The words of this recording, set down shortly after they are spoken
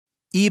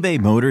eBay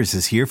Motors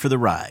is here for the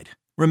ride.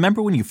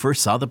 Remember when you first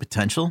saw the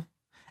potential?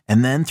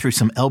 And then through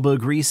some elbow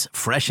grease,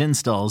 fresh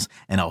installs,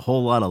 and a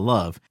whole lot of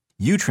love,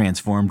 you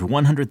transformed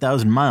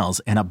 100,000 miles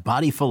and a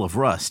body full of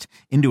rust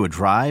into a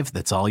drive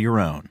that's all your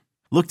own.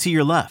 Look to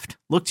your left.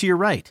 Look to your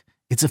right.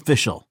 It's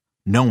official.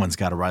 No one's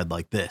got a ride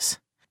like this.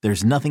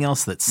 There's nothing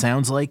else that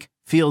sounds like,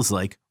 feels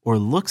like, or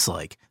looks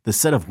like the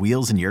set of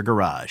wheels in your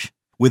garage.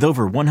 With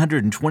over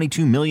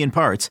 122 million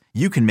parts,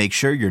 you can make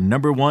sure your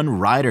number one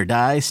ride or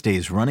die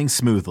stays running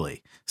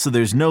smoothly. So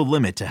there's no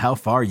limit to how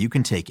far you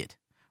can take it.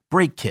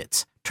 Brake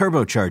kits,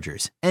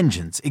 turbochargers,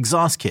 engines,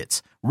 exhaust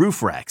kits,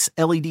 roof racks,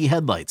 LED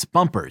headlights,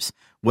 bumpers,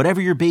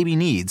 whatever your baby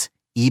needs,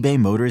 eBay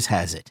Motors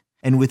has it.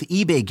 And with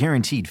eBay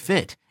Guaranteed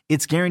Fit,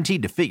 it's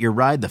guaranteed to fit your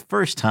ride the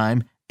first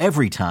time,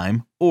 every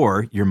time,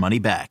 or your money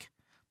back.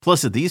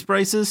 Plus at these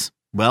prices,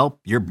 well,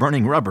 you're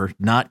burning rubber,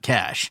 not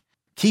cash.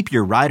 Keep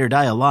your ride or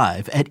die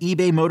alive at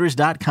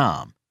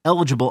ebaymotors.com.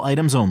 Eligible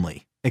items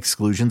only.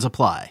 Exclusions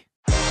apply.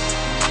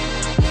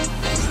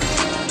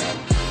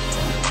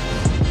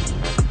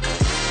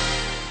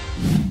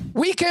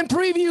 Weekend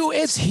preview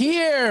is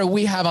here.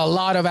 We have a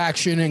lot of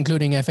action,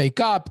 including FA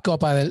Cup,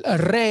 Copa del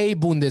Rey,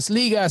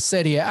 Bundesliga,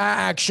 Serie A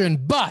action,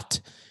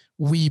 but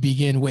we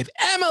begin with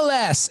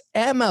MLS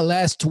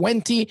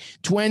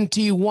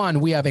 2021.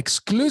 We have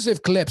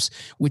exclusive clips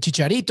with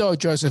Chicharito,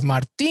 Joseph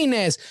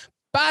Martinez,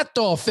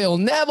 Pato, Phil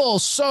Neville,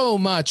 so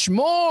much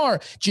more.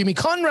 Jimmy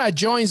Conrad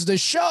joins the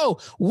show.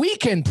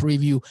 Weekend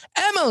preview,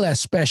 MLS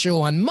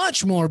special, and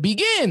much more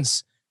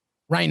begins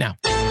right now.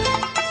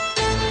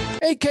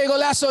 Hey, Que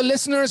Golazo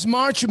listeners,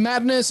 March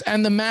Madness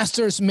and the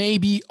Masters may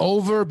be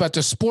over, but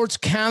the sports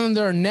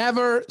calendar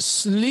never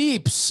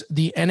sleeps.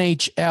 The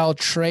NHL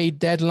trade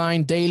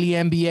deadline, daily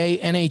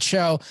NBA,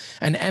 NHL,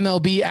 and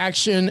MLB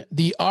action,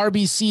 the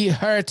RBC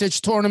Heritage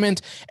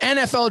Tournament,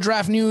 NFL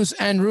draft news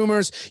and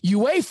rumors,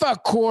 UEFA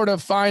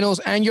quarterfinals,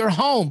 and you're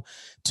home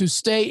to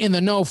stay in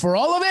the know for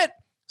all of it.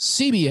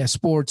 CBS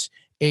Sports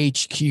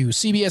HQ.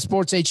 CBS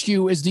Sports HQ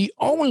is the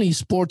only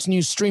sports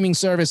news streaming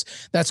service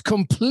that's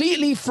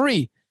completely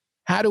free.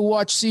 How to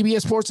watch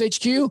CBS Sports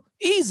HQ?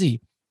 Easy.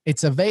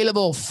 It's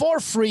available for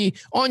free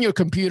on your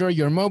computer,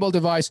 your mobile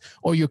device,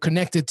 or your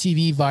connected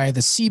TV via the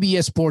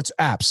CBS Sports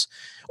apps.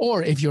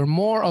 Or if you're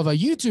more of a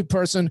YouTube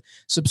person,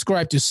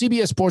 subscribe to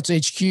CBS Sports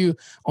HQ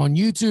on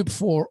YouTube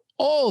for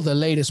all the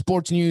latest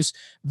sports news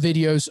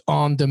videos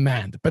on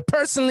demand. But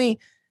personally,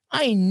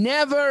 I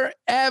never,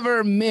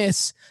 ever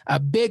miss a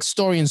big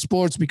story in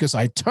sports because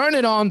I turn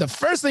it on the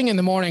first thing in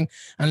the morning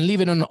and leave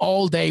it on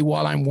all day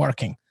while I'm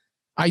working.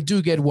 I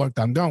do get work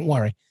done, don't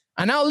worry.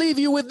 And I'll leave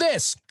you with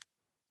this.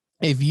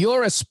 If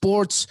you're a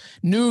sports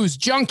news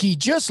junkie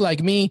just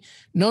like me,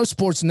 no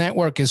sports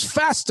network is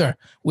faster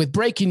with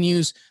breaking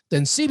news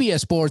than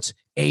CBS Sports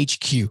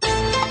HQ.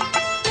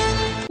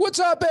 What's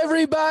up,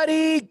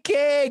 everybody?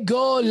 Que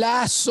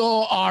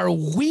Golazo, our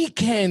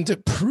weekend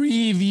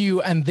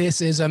preview. And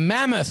this is a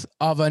mammoth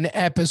of an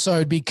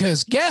episode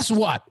because guess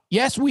what?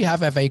 Yes, we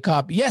have FA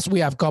Cup. Yes, we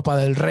have Copa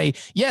del Rey.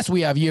 Yes,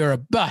 we have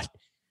Europe, but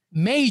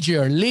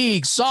Major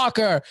League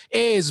Soccer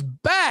is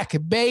back,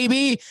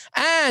 baby.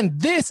 And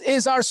this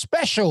is our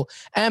special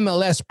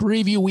MLS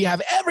preview. We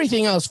have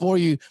everything else for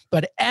you,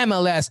 but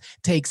MLS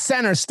takes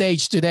center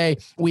stage today.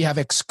 We have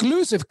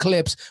exclusive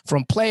clips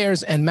from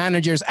players and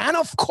managers. And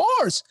of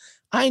course,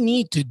 I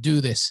need to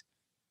do this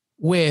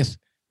with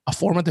a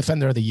former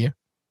Defender of the Year,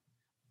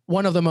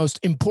 one of the most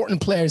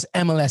important players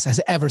MLS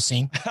has ever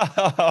seen.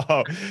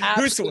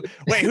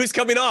 Who's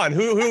coming on?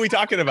 Who are we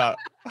talking about?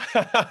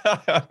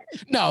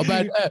 No,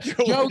 but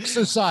jokes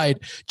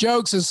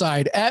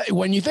aside,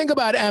 when you think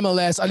about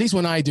MLS, at least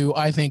when I do,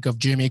 I think of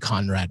Jimmy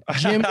Conrad.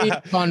 Jimmy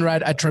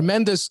Conrad, a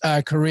tremendous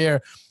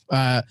career.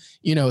 San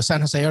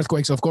Jose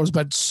Earthquakes, of course,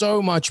 but so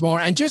much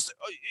more. And just,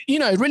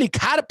 it really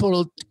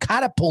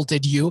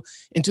catapulted you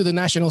into the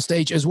national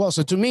stage as well.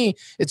 So to me,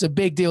 it's a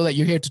big deal that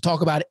you're here to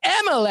talk about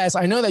MLS.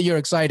 I know that you're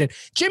excited.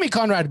 Jimmy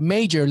Conrad,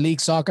 Major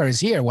League Soccer is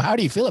here. Well, how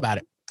do you feel about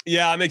it?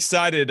 Yeah, I'm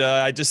excited.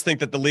 I just think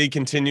that the league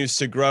continues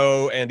to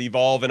grow and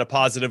evolve in a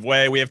positive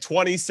way. We have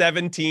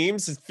 27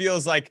 teams. It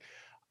feels like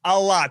a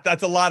lot.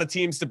 That's a lot of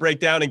teams to break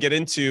down and get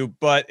into,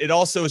 but it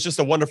also is just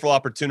a wonderful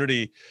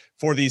opportunity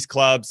for these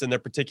clubs and their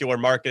particular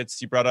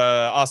markets. You brought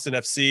Austin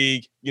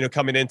FC,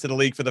 coming into the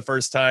league for the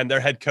first time.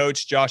 Their head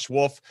coach, Josh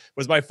Wolf,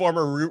 was my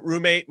former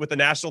roommate with the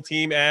national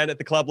team and at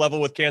the club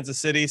level with Kansas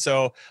City.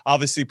 So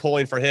obviously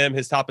pulling for him.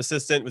 His top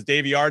assistant was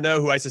Davey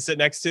Arno, who I used to sit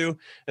next to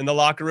in the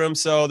locker room.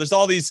 So there's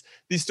all these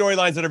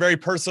storylines that are very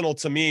personal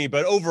to me,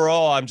 but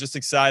overall, I'm just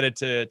excited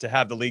to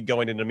have the league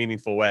going in a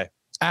meaningful way.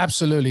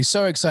 Absolutely.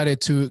 So excited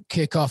to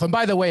kick off. And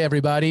by the way,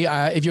 everybody,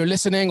 if you're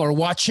listening or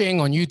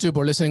watching on YouTube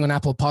or listening on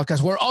Apple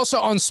Podcasts, we're also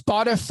on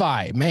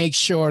Spotify. Make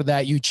sure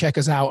that you check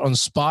us out on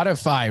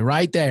Spotify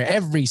right there.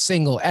 Every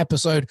single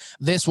episode,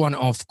 this one,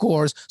 of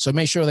course. So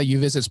make sure that you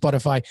visit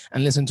Spotify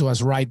and listen to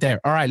us right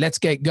there. All right, let's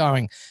get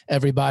going,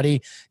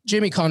 everybody.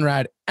 Jimmy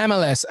Conrad,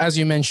 MLS, as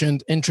you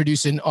mentioned,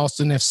 introducing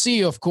Austin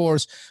FC, of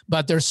course,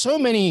 but there's so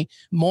many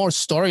more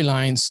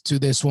storylines to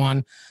this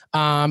one.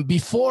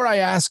 Before I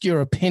ask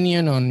your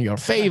opinion on your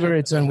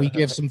favorites and we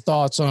give some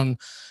thoughts on,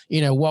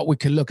 what we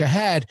could look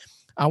ahead,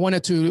 I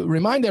wanted to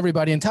remind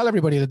everybody and tell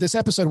everybody that this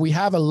episode, we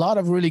have a lot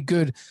of really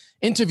good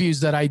interviews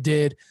that I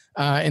did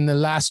in the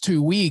last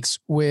 2 weeks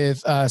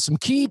with some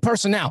key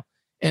personnel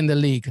in the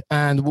league.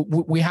 And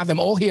we have them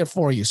all here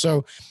for you.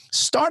 So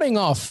starting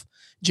off,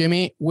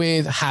 Jimmy,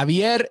 with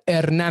Javier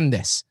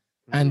Hernandez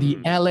and the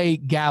LA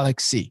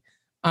Galaxy.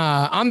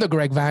 Under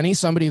Greg Vanney,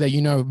 somebody that you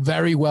know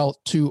very well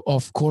too,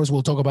 of course.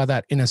 We'll talk about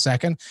that in a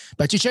second.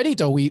 But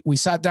Chicharito, we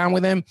sat down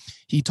with him.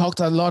 He talked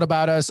a lot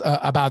about us,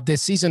 about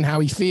this season, how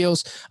he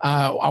feels.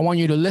 I want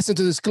you to listen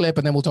to this clip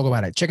and then we'll talk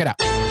about it. Check it out.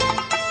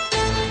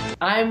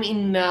 I'm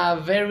in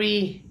a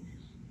very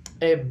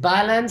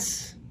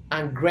balanced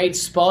and great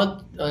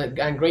spot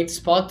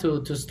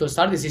to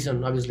start the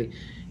season, obviously.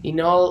 In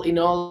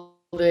all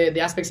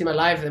the aspects in my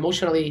life,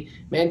 emotionally,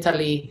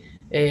 mentally,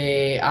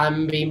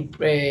 I'm being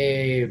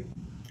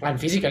and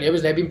physically,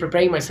 obviously, I've been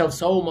preparing myself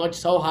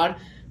so hard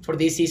for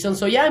this season.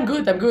 So yeah, I'm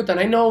good. And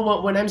I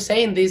know when I'm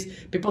saying this,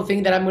 people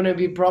think that I'm going to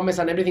be promised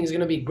and everything's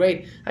going to be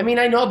great. I mean,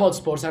 I know about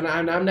sports and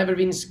I've never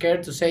been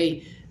scared to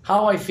say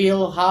how I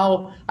feel,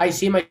 how I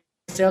see myself,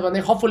 and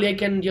then hopefully I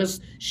can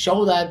just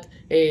show that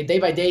day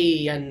by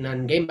day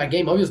and game by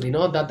game. Obviously,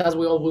 that's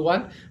all we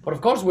want. But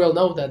of course, we all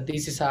know that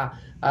this is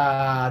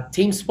a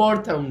team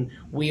sport, and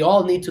we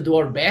all need to do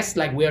our best,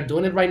 like we are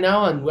doing it right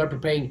now, and we're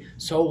preparing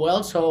so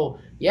well. So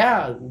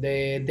yeah,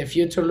 the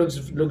future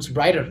looks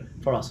brighter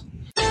for us.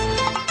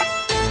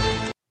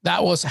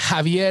 That was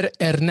Javier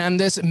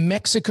Hernandez,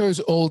 Mexico's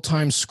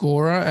all-time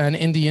scorer. And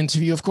in the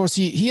interview, of course,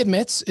 he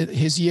admits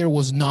his year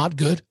was not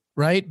good,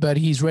 right? But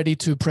he's ready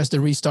to press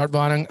the restart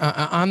button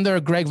under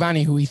Greg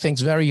Vanney, who he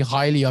thinks very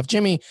highly of.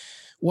 Jimmy,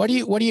 what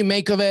do you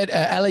make of it?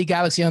 LA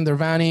Galaxy under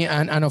Vanney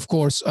and of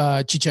course,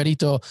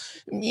 Chicharito,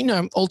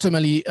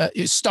 ultimately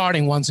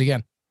starting once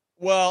again.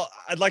 Well,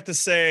 I'd like to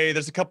say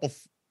there's a couple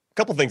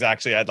things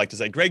actually I'd like to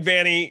say. Greg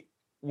Vanney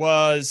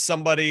was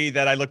somebody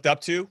that I looked up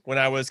to when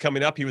I was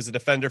coming up. He was a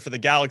defender for the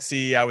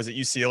Galaxy. I was at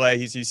UCLA.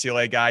 He's a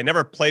UCLA guy. I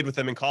never played with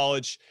him in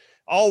college.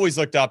 Always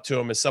looked up to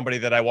him as somebody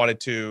that I wanted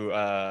to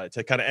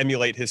kind of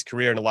emulate his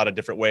career in a lot of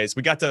different ways.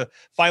 We got to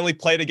finally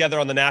play together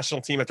on the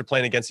national team after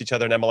playing against each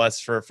other in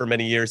MLS for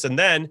many years. And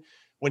then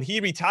when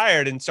he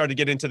retired and started to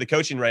get into the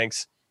coaching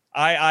ranks,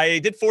 I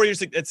did 4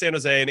 years at San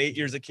Jose and 8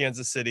 years at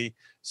Kansas City.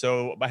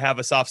 So I have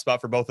a soft spot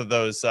for both of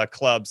those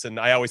clubs. And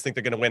I always think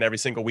they're going to win every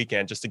single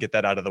weekend, just to get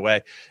that out of the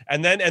way.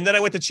 And then I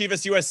went to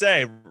Chivas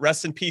USA.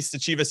 Rest in peace to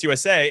Chivas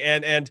USA.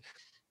 And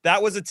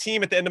that was a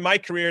team at the end of my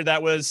career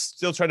that was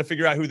still trying to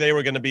figure out who they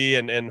were going to be.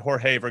 And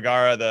Jorge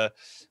Vergara, the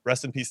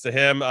rest in peace to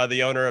him,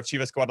 the owner of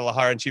Chivas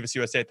Guadalajara and Chivas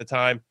USA at the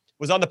time,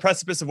 was on the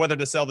precipice of whether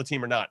to sell the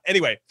team or not.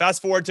 Anyway,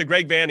 fast forward to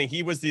Greg Vanney.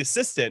 He was the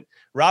assistant.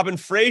 Robin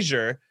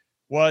Fraser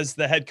was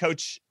the head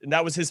coach, and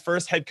that was his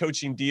first head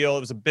coaching deal. It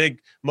was a big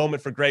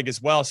moment for Greg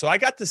as well. So I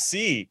got to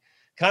see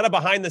kind of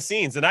behind the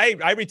scenes, and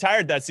I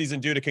retired that season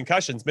due to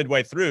concussions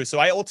midway through. So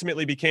I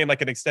ultimately became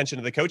like an extension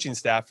of the coaching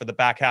staff for the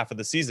back half of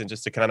the season,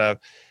 just to kind of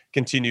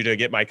continue to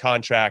get my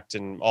contract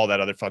and all that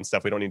other fun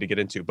stuff we don't need to get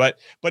into. But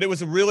it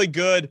was a really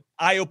good,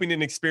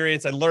 eye-opening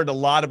experience. I learned a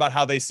lot about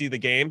how they see the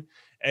game.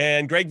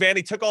 And Greg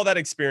Vanney took all that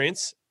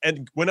experience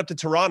and went up to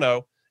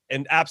Toronto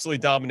and absolutely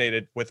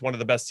dominated with one of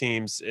the best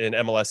teams in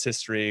MLS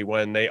history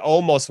when they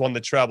almost won the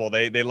treble.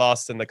 They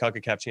lost in the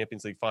CONCACAF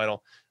Champions League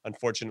final,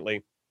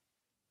 unfortunately.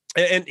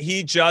 And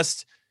he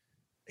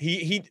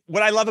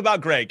what I love about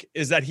Greg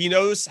is that he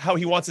knows how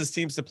he wants his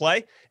teams to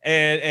play,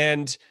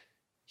 and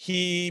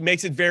he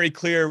makes it very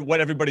clear what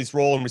everybody's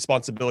role and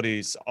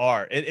responsibilities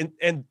are.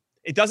 And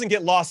it doesn't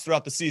get lost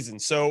throughout the season.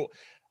 So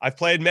I've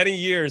played many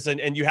years,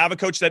 and you have a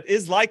coach that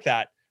is like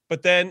that.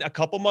 But then a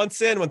couple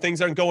months in, when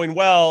things aren't going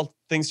well,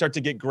 things start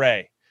to get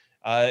gray.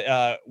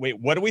 Wait,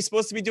 what are we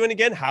supposed to be doing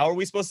again? How are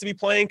we supposed to be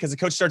playing? Because the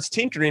coach starts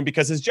tinkering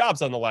because his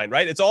job's on the line,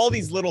 right? It's all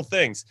these little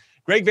things.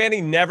 Greg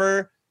Vanney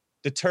never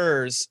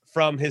deters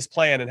from his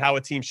plan and how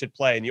a team should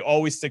play, and you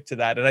always stick to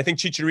that. And I think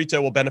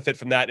Chicharito will benefit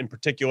from that in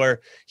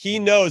particular. He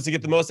knows to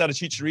get the most out of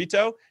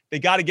Chicharito, they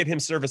got to get him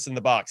service in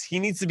the box. He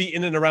needs to be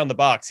in and around the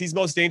box. He's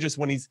most dangerous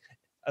when he's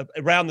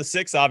around the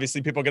six.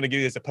 Obviously, people are going to give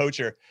you as a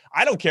poacher.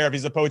 I don't care if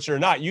he's a poacher or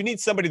not. You need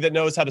somebody that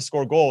knows how to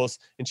score goals,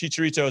 and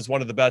Chicharito is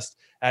one of the best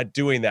at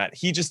doing that.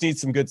 He just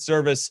needs some good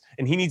service,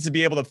 and he needs to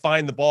be able to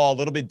find the ball a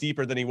little bit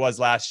deeper than he was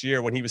last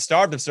year when he was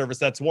starved of service.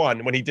 That's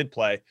one, when he did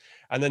play.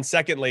 And then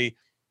secondly,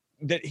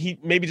 that he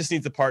maybe just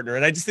needs a partner.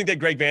 And I just think that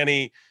Greg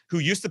Vanney, who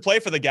used to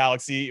play for the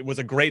Galaxy, was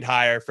a great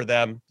hire for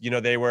them. You know,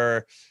 they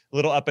were a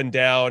little up and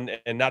down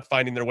and not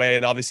finding their way,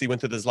 and obviously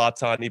went through the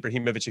Zlatan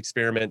Ibrahimovic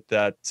experiment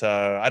that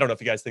I don't know if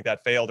you guys think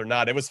that failed or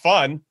not. It was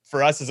fun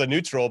for us as a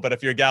neutral, but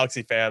if you're a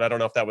Galaxy fan, I don't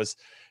know if that was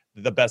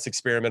the best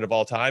experiment of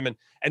all time. And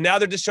now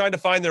they're just trying to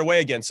find their way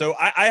again. So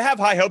I have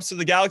high hopes for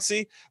the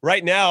Galaxy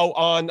right now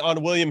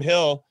on William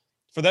Hill.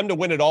 For them to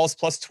win it all is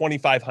plus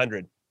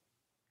 2,500.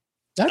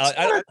 That's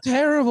not a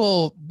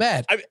terrible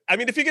bet. I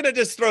mean, if you're going to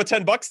just throw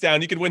 $10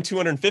 down, you could win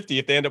 250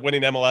 if they end up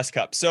winning MLS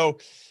Cup. So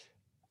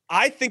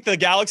I think the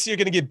Galaxy are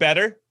going to get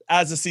better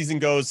as the season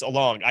goes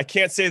along. I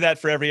can't say that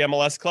for every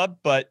MLS club,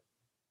 but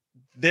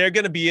they're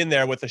going to be in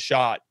there with a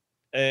shot.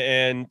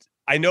 And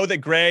I know that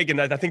Greg, and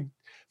I think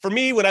for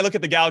me, when I look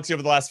at the Galaxy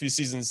over the last few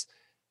seasons,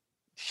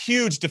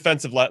 huge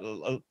defensive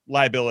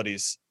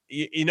liabilities,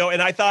 you know,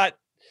 and I thought,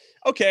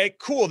 okay,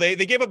 cool. They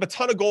gave up a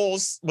ton of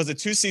goals. Was it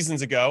 2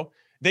 seasons ago?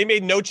 They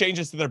made no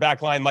changes to their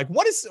back line. Like,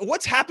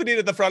 what's happening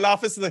at the front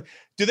office?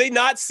 Do they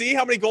not see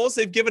how many goals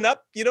they've given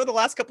up, you know, the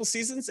last couple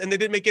seasons, and they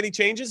didn't make any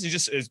changes? You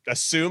just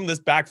assume this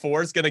back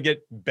four is going to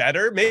get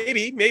better.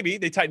 Maybe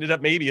they tightened it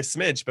up, maybe a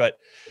smidge. But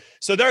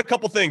so there are a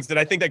couple things that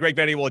I think that Greg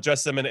Vanney will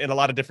address them in a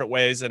lot of different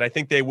ways, and I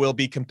think they will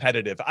be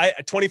competitive.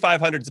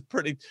 2,500 is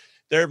pretty.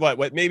 They're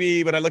what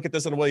maybe when I look at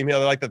this on William Hill,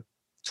 they're like the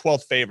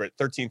 12th favorite,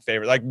 13th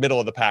favorite, like middle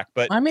of the pack.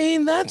 But I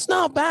mean, that's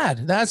not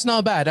bad. That's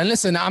not bad. And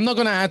listen, I'm not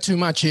going to add too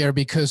much here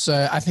because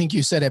I think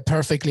you said it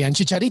perfectly. And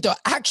Chicharito,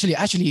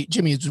 actually,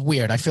 Jimmy, it's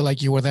weird. I feel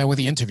like you were there with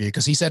the interview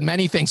because he said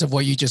many things of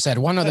what you just said.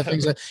 One of the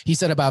things that he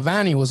said about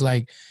Vanney was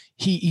like,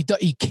 he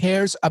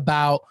cares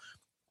about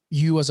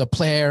you as a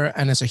player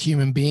and as a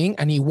human being,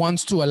 and he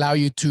wants to allow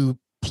you to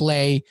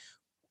play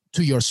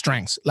to your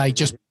strengths, like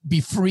just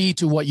be free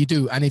to what you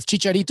do. And if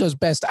Chicharito's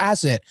best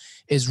asset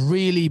is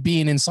really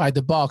being inside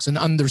the box and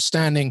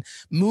understanding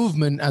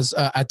movement as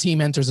a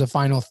team enters the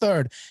final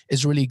third,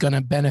 is really going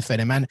to benefit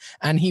him.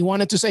 And he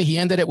wanted to say, he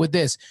ended it with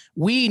this: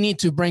 we need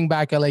to bring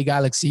back LA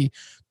Galaxy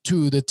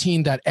to the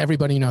team that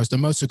everybody knows, the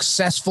most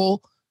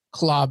successful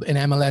club in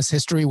MLS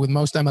history with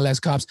most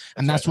MLS Cups.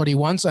 And that's what he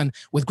wants. And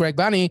with Greg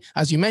Vanney,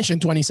 as you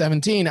mentioned,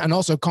 2017, and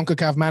also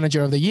CONCACAF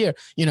Manager of the Year,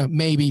 you know,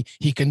 maybe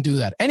he can do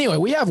that. Anyway,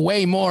 we have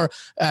way more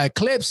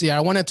clips here. I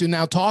wanted to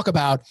now talk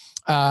about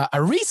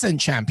a recent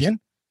champion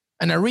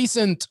and a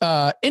recent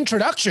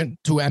introduction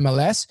to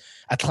MLS,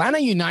 Atlanta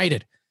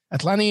United.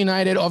 Atlanta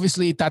United,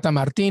 obviously, Tata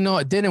Martino.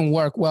 It didn't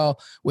work well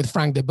with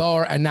Frank de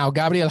Boer, and now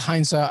Gabriel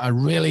Heinze, a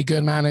really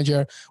good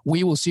manager.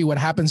 We will see what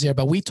happens here.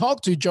 But we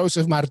talked to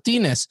Josef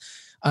Martinez,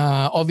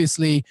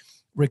 obviously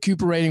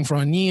recuperating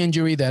from a knee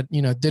injury that,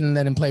 you know, didn't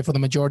let him play for the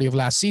majority of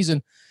last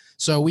season.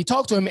 So we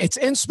talked to him. It's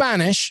in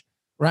Spanish,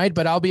 right?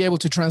 But I'll be able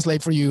to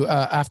translate for you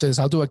after this.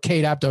 I'll do a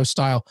Kate Abdo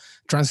style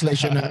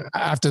translation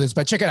after this.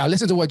 But check it out.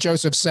 Listen to what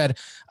Joseph said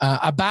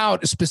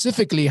about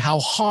specifically how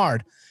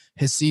hard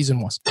his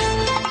season was.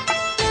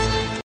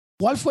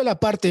 ¿Cuál fue la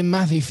parte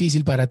más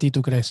difícil para ti,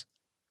 tú crees?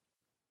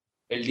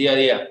 El día a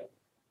día.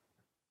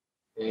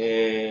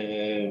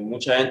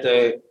 Mucha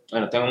gente,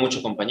 bueno, tengo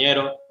muchos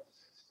compañeros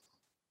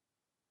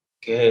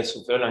que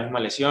sufrieron la misma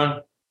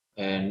lesión.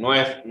 No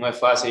es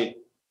fácil,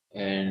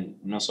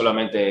 no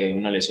solamente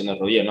una lesión de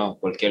rodilla, no,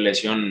 cualquier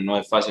lesión no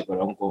es fácil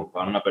para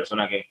una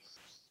persona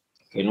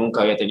que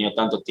nunca había tenido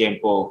tanto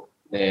tiempo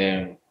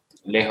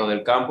lejos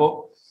del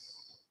campo.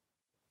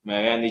 Me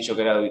habían dicho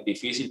que era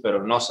difícil,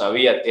 pero no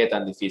sabía qué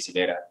tan difícil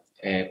era.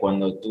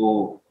 Cuando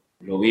tú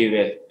lo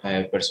vives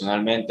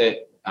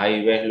personalmente,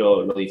 ahí ves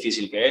lo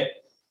difícil que es.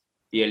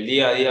 Y el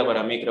día a día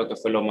para mí creo que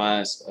fue lo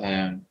más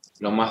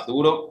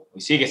duro,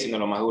 y sigue siendo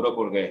lo más duro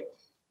porque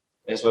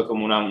eso es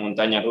como una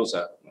montaña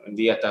rusa. Un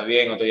día estás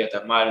bien, otro día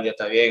estás mal, un día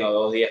estás bien, o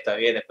 2 días estás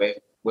bien, después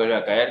vuelve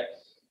a caer.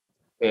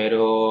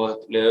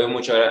 Pero le doy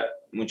muchas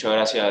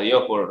gracias a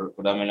Dios por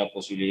darme la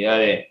posibilidad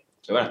de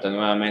estar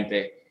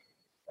nuevamente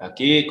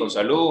aquí con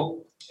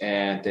salud,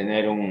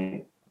 tener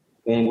un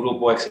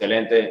grupo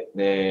excelente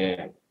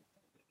de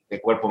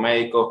cuerpo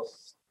médico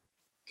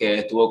que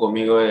estuvo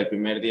conmigo desde el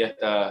primer día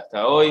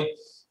hasta hoy,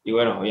 y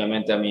bueno,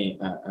 obviamente a mi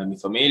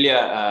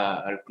familia,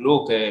 al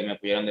club que me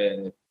apoyaron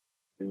de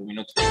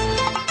minutos.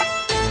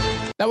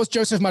 That was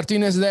Josef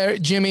Martinez there,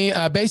 Jimmy,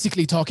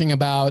 basically talking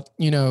about,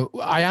 you know,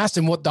 I asked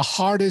him what the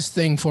hardest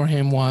thing for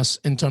him was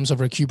in terms of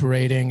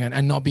recuperating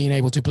and not being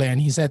able to play.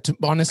 And he said,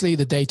 honestly,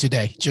 the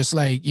day-to-day, just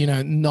like, you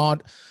know,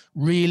 not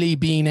really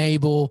being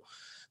able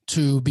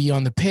to be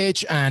on the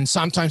pitch. And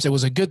sometimes it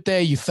was a good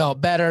day, you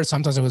felt better.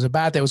 Sometimes it was a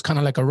bad day. It was kind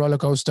of like a roller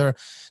coaster.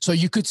 So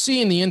you could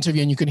see in the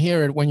interview, and you can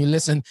hear it when you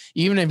listen,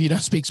 even if you don't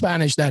speak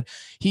Spanish, that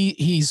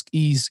he's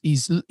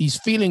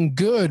feeling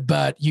good,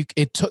 but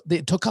it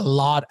took a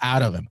lot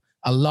out of him.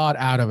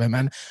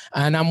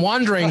 And I'm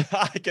wondering.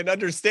 I can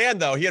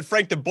understand, though. He had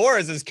Frank de Boer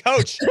as his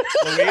coach,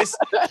 Luis.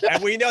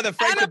 And we know that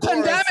Frank de Boer.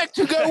 And a pandemic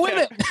to go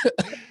with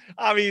it.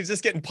 I mean, he's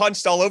just getting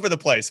punched all over the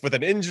place with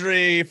an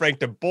injury. Frank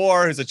de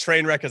Boer, who's a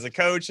train wreck as a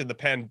coach, and the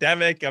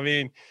pandemic. I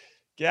mean,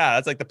 yeah,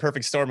 that's like the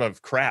perfect storm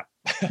of crap.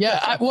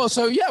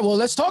 Well,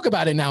 let's talk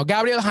about it now.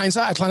 Gabriel Heinze,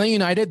 Atlanta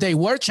United, they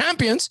were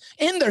champions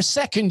in their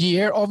second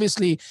year.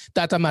 Obviously,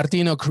 Tata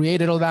Martino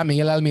created all that.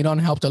 Miguel Almiron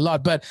helped a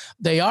lot, but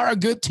they are a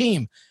good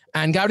team.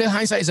 And Gabriel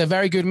Heinze is a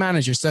very good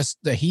manager. So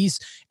that he's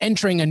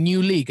entering a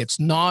new league. It's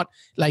not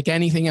like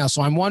anything else.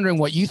 So I'm wondering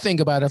what you think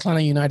about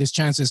Atlanta United's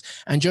chances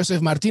and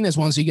Josef Martinez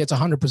once he gets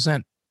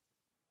 100%.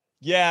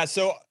 Yeah,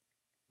 so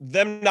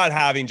them not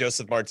having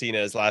Josef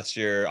Martinez last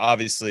year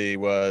obviously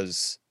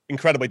was,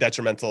 incredibly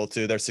detrimental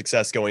to their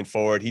success going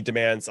forward. He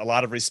demands a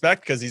lot of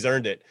respect because he's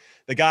earned it.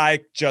 The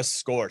guy just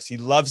scores. He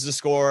loves to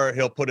score.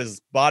 He'll put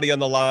his body on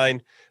the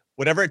line,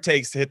 whatever it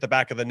takes to hit the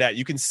back of the net.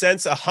 You can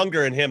sense a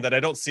hunger in him that I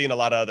don't see in a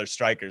lot of other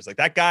strikers. Like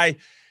that guy,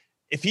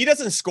 if he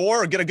doesn't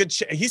score or get a good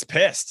he's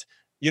pissed.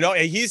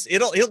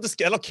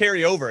 It'll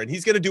carry over, and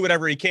he's going to do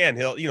whatever he can.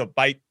 He'll,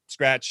 bite,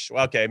 scratch.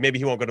 Well, okay, maybe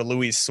he won't go to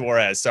Luis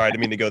Suarez. Sorry, I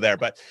didn't mean to go there,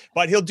 but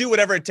he'll do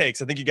whatever it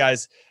takes. I think you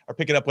guys are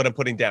picking up what I'm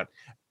putting down.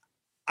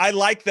 I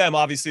like them.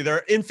 Obviously,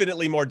 they're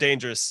infinitely more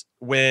dangerous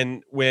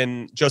when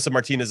Josef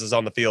Martinez is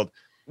on the field.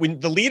 When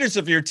the leaders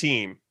of your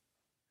team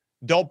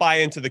don't buy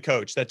into the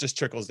coach, that just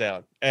trickles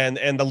down, and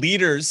the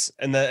leaders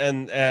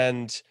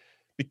and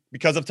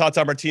because of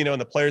Tata Martino and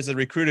the players that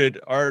recruited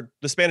are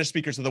the Spanish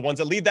speakers are the ones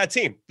that lead that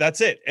team.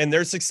 That's it. And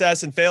their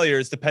success and failure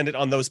is dependent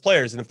on those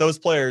players. And if those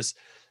players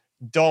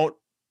don't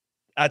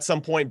at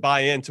some point buy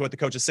into what the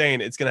coach is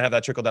saying, it's going to have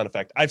that trickle down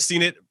effect. I've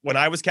seen it when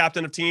I was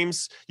captain of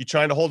teams. You're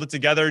trying to hold it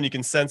together, and you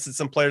can sense that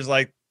some players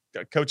like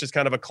coach is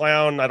kind of a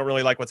clown. I don't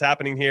really like what's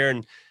happening here.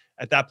 And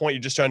at that point,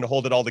 you're just trying to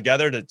hold it all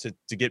together to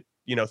get,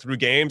 through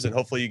games, and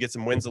hopefully you get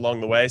some wins along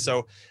the way.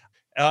 So,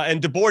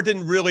 and DeBoer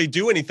didn't really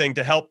do anything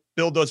to help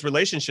build those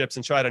relationships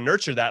and try to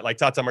nurture that, like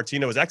Tata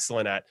Martino was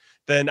excellent at.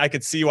 Then I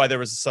could see why there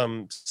was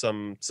some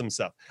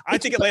stuff. I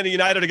think Atlanta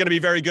United are going to be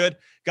very good.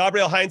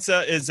 Gabriel Heinze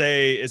is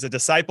a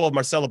disciple of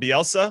Marcelo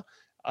Bielsa.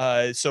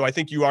 So I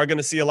think you are going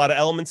to see a lot of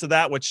elements of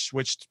that, which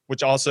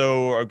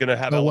also are going to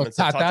have elements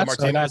of Tata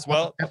Martino as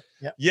well.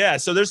 Yeah.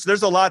 So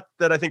there's a lot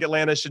that I think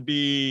Atlanta should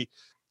be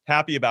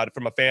happy about it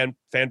from a fan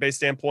base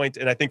standpoint.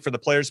 And I think for the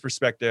players'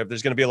 perspective,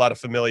 there's going to be a lot of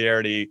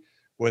familiarity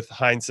with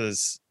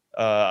Heinze's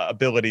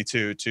ability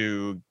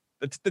to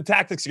the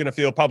tactics are going to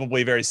feel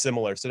probably very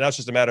similar. So now it's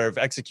just a matter of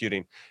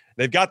executing.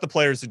 They've got the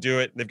players to do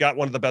it. They've got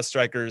one of the best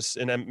strikers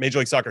in Major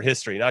League Soccer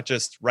history, not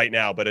just right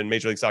now, but in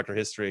Major League Soccer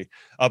history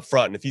up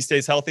front. And if he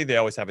stays healthy, they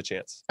always have a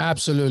chance.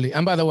 Absolutely.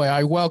 And by the way,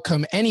 I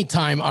welcome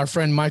anytime our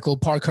friend Michael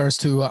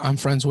Parkhurst, who I'm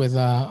friends with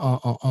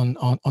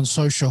on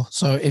social.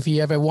 So if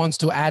he ever wants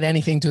to add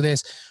anything to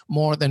this,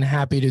 more than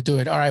happy to do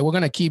it. All right, we're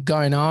going to keep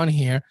going on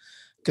here,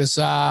 because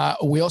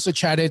we also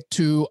chatted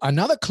to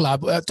another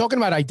club, talking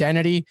about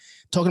identity,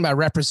 talking about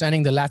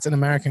representing the Latin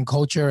American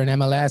culture and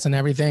MLS and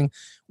everything.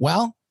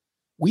 Well,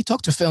 we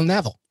talked to Phil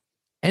Neville,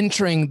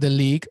 entering the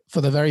league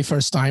for the very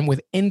first time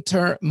with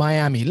Inter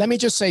Miami. Let me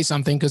just say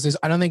something, because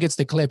I don't think it's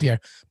the clip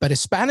here, but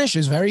his Spanish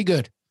is very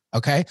good.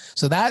 Okay,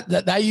 so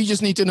that you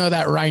just need to know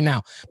that right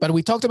now. But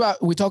we talked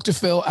to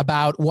Phil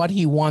about what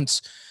he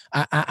wants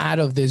out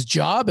of this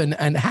job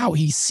and how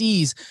he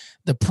sees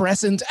the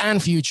present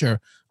and future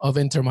of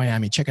Inter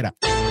Miami. Check it out.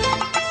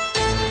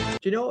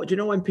 Do you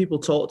know when people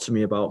talk to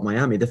me about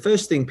Miami, the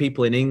first thing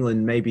people in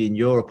England, maybe in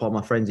Europe, or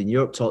my friends in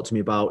Europe talk to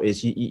me about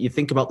is you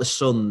think about the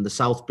sun, the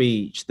South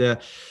Beach, the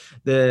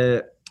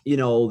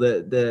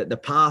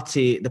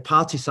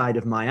party side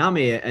of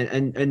Miami.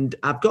 And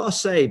I've got to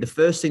say, the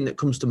first thing that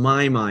comes to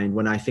my mind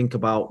when I think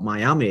about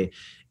Miami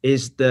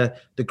is the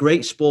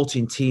great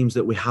sporting teams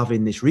that we have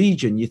in this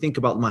region. You think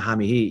about the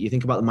Miami Heat, you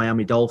think about the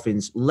Miami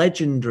Dolphins,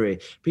 legendary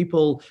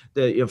people,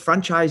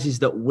 franchises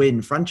that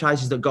win,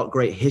 franchises that got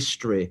great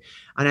history.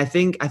 And I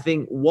think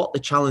what the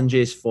challenge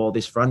is for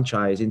this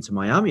franchise Inter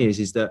Miami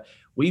is that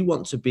we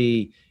want to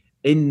be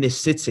in this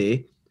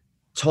city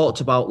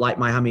talked about like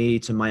Miami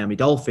Heat and Miami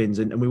Dolphins,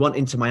 and we want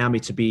Inter Miami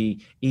to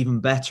be even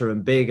better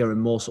and bigger and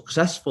more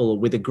successful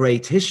with a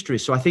great history.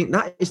 So I think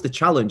that is the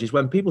challenge, is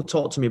when people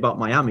talk to me about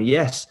Miami,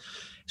 yes,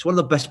 it's one of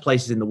the best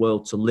places in the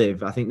world to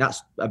live. I think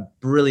that's a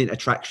brilliant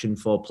attraction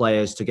for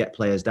players to get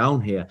players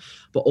down here.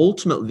 But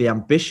ultimately, the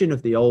ambition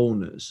of the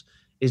owners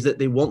is that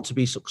they want to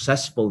be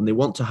successful, and they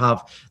want to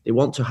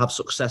have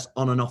success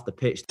on and off the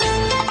pitch.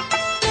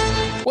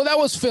 Well, that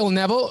was Phil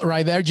Neville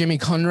right there, Jimmy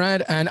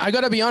Conrad. And I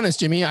got to be honest,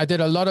 Jimmy, I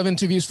did a lot of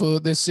interviews for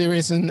this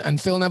series, and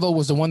Phil Neville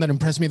was the one that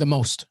impressed me the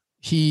most.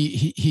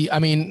 He, I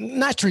mean,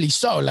 naturally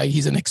so, like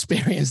he's an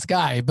experienced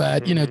guy,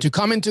 but to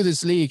come into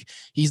this league,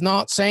 he's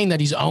not saying that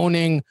he's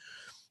owning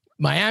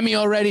Miami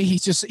already.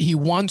 He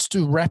wants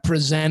to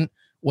represent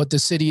what the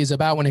city is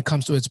about when it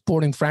comes to its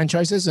sporting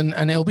franchises, and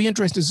it'll be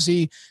interesting to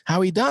see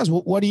how he does.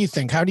 What do you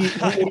think? What do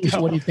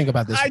you think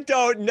about this? I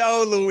don't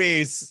know,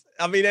 Luis.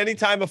 I mean,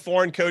 anytime a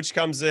foreign coach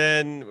comes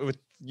in with,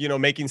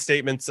 making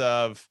statements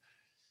of,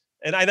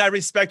 and I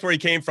respect where he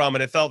came from,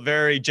 and it felt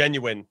very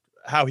genuine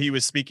how he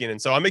was speaking. And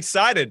so I'm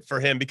excited for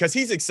him because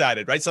he's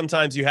excited, right?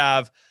 Sometimes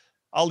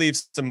I'll leave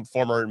some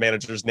former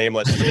managers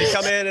nameless. They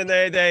come in and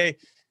they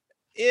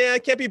I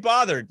can't be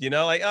bothered,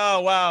 like,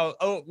 oh, wow.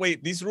 Oh,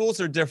 wait, these rules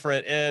are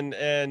different.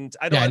 And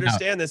I don't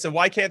understand this. And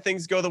why can't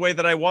things go the way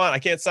that I want? I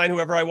can't sign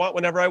whoever I want,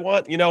 whenever I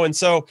want, and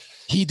so.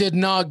 He did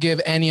not give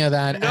any of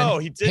that. No,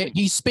 he didn't.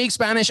 He speaks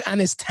Spanish, and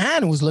his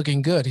tan was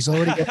looking good. He's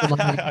already got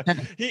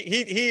the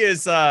He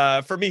is,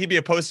 for me, he'd be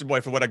a poster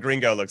boy for what a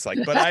gringo looks like.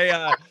 But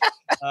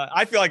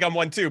I feel like I'm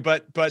one too,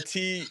 but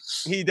he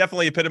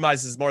definitely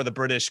epitomizes more of the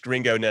British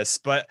gringo-ness.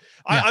 But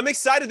yeah. I'm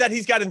excited that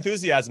he's got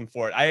enthusiasm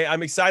for it.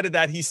 I'm excited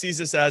that he sees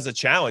this as a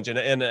challenge and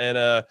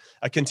a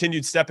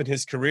continued step in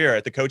his career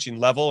at the coaching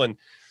level. And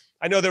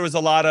I know there was a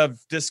lot of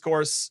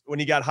discourse when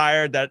he got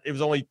hired that it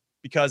was only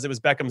because it was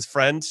Beckham's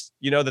friend,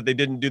 that they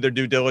didn't do their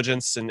due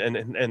diligence and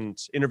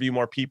interview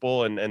more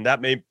people. And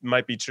that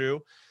might be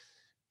true.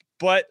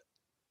 But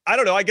I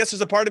don't know. I guess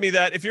there's a part of me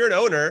that if you're an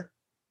owner,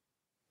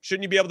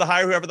 shouldn't you be able to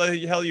hire whoever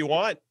the hell you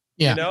want?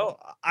 Yeah.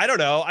 I don't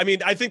know. I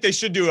mean, I think they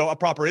should do a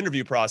proper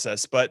interview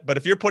process, but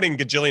if you're putting $1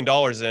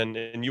 gajillion in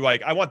and you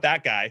I want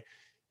that guy,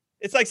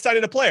 it's like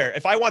signing a player.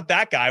 If I want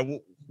that guy,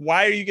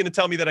 why are you going to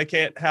tell me that I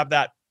can't have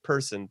that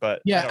person?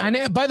 But yeah.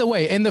 And by the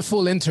way, in the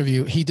full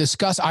interview,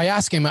 I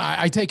asked him,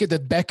 I take it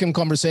that Beckham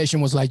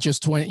conversation was like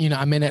just 20,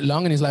 a minute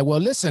long. And he's like, well,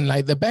 listen,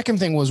 like the Beckham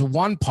thing was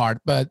one part,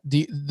 but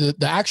the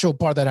actual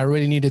part that I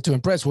really needed to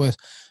impress was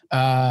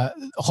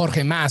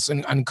Jorge Mas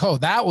and co.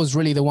 That was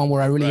really the one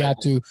where I really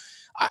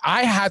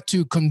I had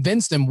to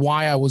convince them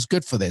why I was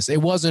good for this.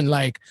 It wasn't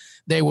like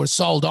they were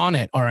sold on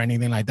it or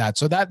anything like that.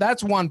 So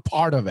that's one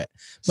part of it.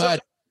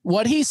 But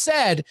what he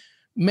said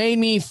made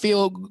me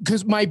feel,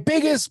 because my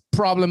biggest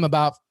problem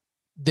about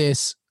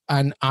this,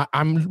 and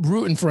I'm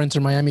rooting for Inter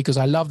Miami because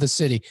I love the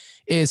city,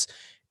 is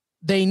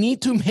they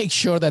need to make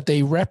sure that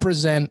they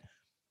represent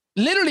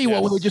literally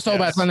what we were just talking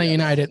about Atlanta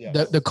United,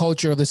 the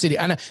culture of the city.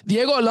 And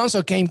Diego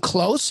Alonso came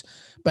close,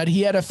 but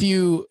he had a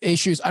few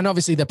issues. And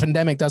obviously the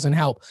pandemic doesn't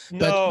help.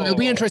 But it'll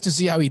be interesting to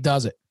see how he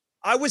does it.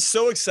 I was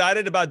so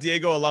excited about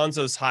Diego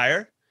Alonso's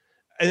hire.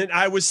 And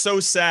I was so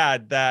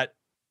sad that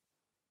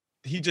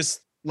he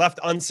just left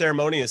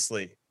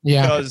unceremoniously.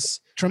 Yeah.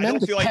 Because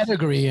tremendous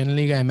pedigree in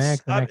Liga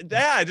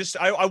MX.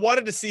 I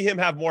wanted to see him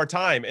have more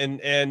time.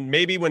 And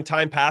maybe when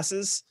time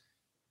passes,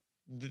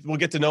 we'll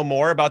get to know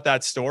more about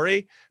that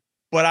story.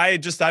 But I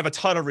have a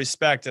ton of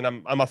respect, and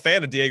I'm a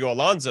fan of Diego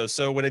Alonso.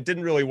 So when it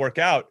didn't really work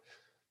out,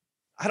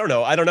 I don't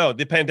know.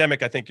 The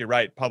pandemic, I think you're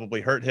right,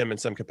 probably hurt him in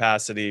some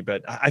capacity,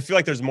 but I feel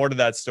like there's more to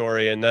that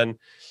story. And then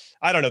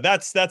I don't know.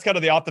 That's kind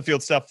of the off the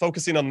field stuff.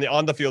 Focusing on the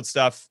on the field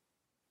stuff,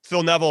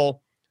 Phil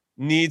Neville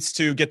needs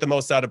to get the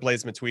most out of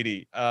Blaise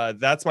Matuidi.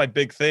 That's my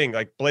big thing.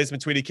 Like Blaise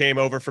Matuidi came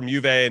over from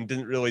Juve and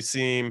didn't really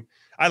seem.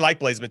 I like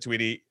Blaise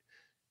Matuidi.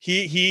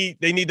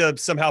 They need to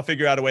somehow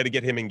figure out a way to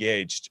get him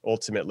engaged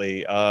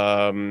ultimately.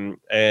 And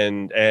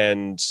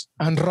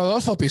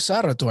Rodolfo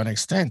Pizarro to an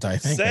extent, I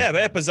think.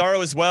 Yeah,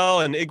 Pizarro as well.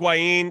 And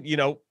Higuain, you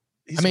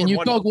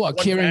talk what?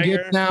 Kieran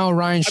Gibbs now,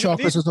 Ryan Shaw.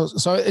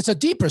 So it's a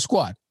deeper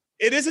squad.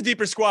 It is a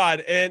deeper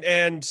squad.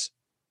 And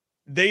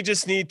they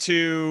just need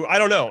to, I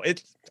don't know.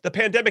 The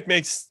pandemic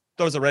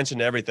throws a wrench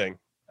into everything.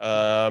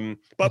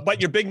 But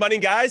your big money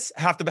guys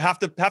have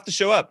to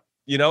show up,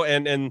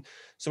 and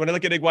so when I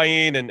look at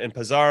Higuain and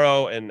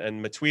Pizarro and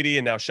Matuidi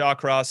and now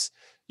Shawcross,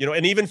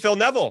 and even Phil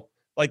Neville,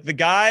 like the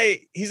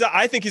guy,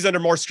 I think he's under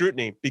more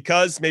scrutiny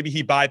because maybe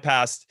he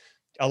bypassed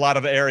a lot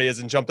of areas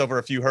and jumped over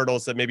a few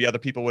hurdles that maybe other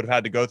people would have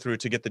had to go through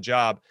to get the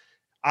job.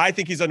 I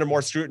think he's under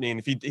more scrutiny.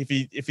 And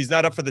if he's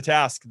not up for the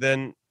task,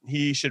 then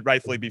he should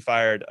rightfully be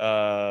fired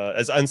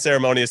as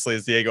unceremoniously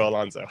as Diego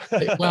Alonso.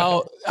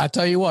 Well, I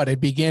tell you what, it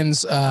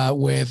begins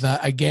with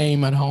a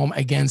game at home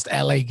against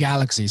LA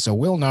Galaxy. So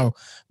we'll know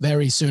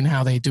very soon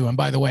how they do. And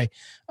by the way,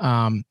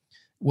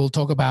 we'll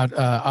talk about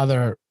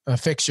other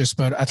fixtures,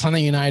 but Atlanta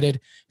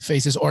United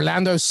faces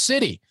Orlando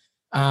City.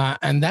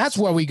 And that's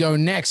where we go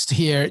next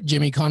here,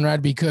 Jimmy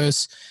Conrad,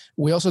 because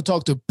we also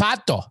talked to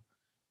Pato.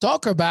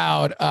 Talk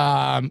about,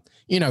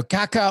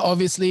 Kaká,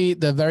 obviously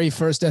the very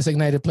first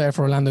designated player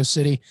for Orlando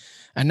City.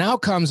 And now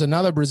comes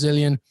another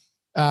Brazilian,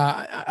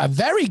 a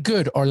very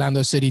good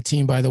Orlando City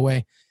team, by the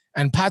way.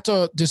 And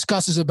Pato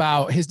discusses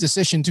about his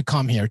decision to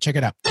come here. Check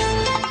it out.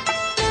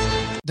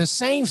 The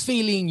same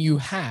feeling you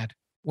had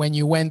when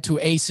you went to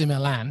AC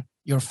Milan,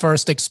 your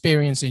first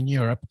experience in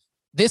Europe,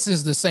 this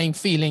is the same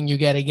feeling you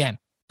get again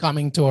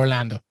coming to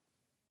Orlando.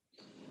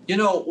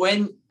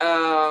 When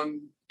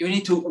you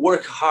need to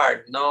work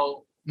hard,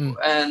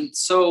 and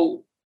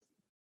so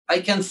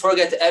I can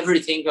forget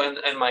everything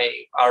on my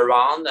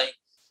around.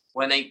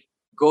 When I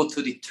go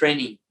to the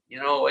training,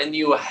 when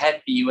you are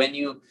happy, when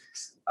you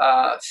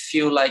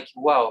feel like,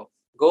 wow,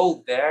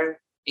 go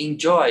there,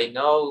 enjoy,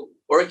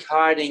 work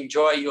hard,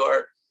 enjoy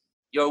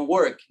your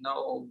work.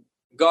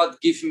 God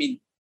give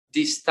me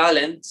this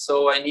talent,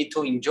 so I need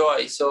to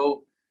enjoy.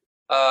 So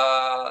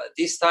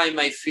this time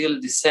I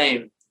feel the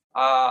same.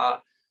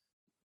 But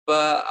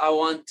I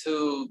want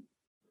to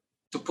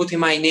put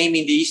my name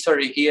in the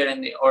history here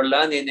in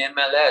Orlando in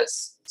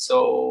MLS.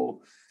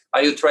 So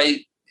I will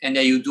try and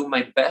I will do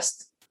my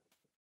best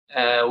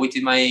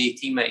with my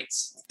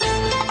teammates.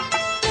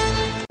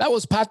 That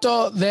was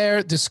Pato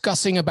there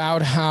discussing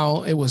about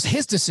how it was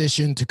his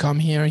decision to come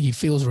here. He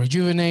feels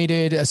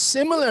rejuvenated,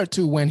 similar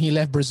to when he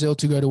left Brazil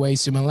to go to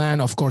AC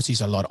Milan. Of course,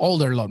 he's a lot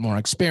older, a lot more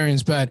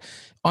experienced, but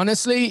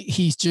honestly,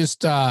 he's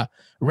just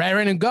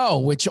raring to go,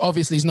 which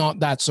obviously is not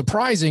that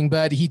surprising,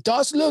 but he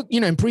does look,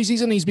 in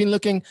preseason, he's been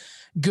looking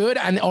good.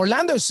 And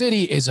Orlando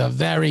City is a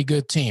very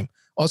good team.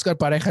 Oscar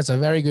Pareja is a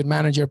very good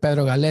manager,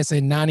 Pedro Galese,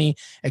 Nani,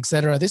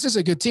 etc. This is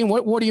a good team.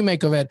 What do you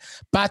make of it?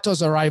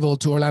 Pato's arrival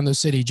to Orlando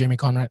City, Jimmy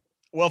Conrad.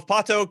 Well, if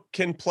Pato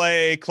can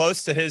play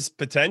close to his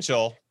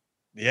potential,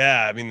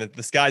 Yeah, I mean,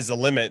 the sky's the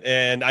limit.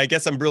 And I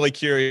guess I'm really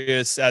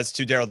curious as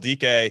to Daryl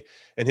Dike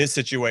and his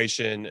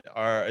situation.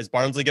 Is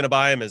Barnsley going to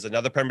buy him? Is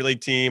another Premier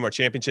League team or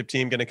championship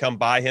team going to come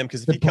buy him?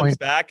 Because if he comes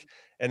back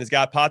and has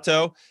got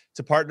Pato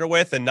to partner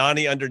with and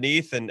Nani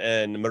underneath and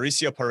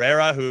Mauricio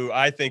Pereira, who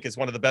I think is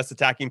one of the best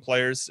attacking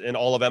players in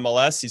all of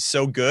MLS, he's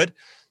so good,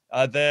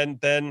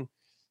 then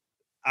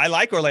I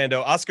like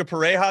Orlando. Oscar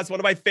Pareja is one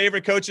of my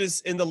favorite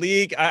coaches in the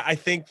league. I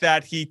think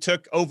that he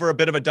took over a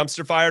bit of a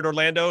dumpster fire at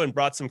Orlando and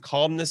brought some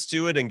calmness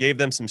to it and gave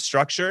them some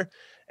structure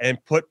and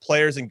put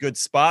players in good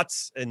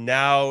spots, and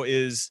now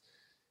is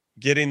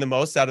getting the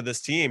most out of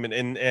this team.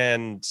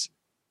 And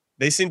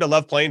they seem to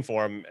love playing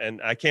for him. And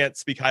I can't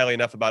speak highly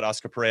enough about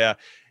Oscar Pareja.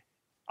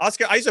 I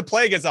used to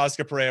play against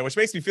Oscar Pareja, which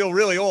makes me feel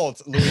really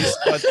old, Luis.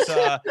 But,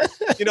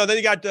 then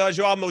you got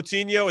Joao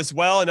Moutinho as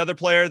well, another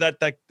player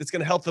that's going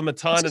to help them a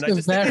ton. And I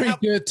just think very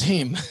good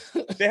team.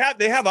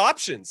 they have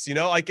options,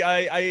 like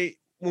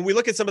when we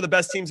look at some of the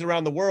best teams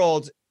around the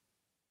world,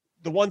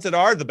 the ones that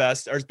are the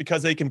best are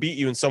because they can beat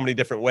you in so many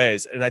different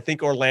ways. And I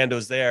think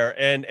Orlando's there.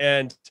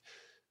 And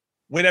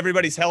when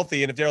everybody's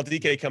healthy and if Daryl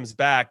Dike comes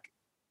back,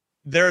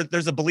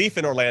 there's a belief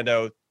in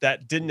Orlando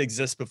that didn't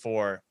exist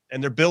before.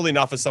 And they're building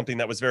off of something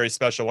that was very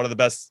special. One of the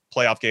best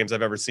playoff games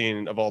I've ever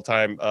seen of all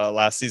time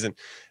last season.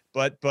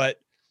 But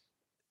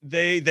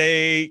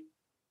they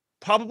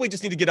probably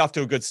just need to get off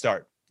to a good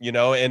start,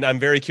 and I'm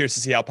very curious to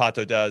see how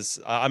Pato does.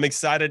 I'm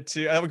excited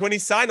to, when he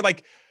signed, I'm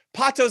like,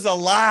 Pato's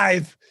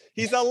alive.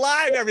 He's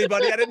alive,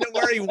 everybody. I didn't know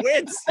where he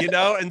went,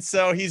 and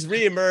so he's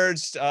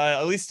reemerged,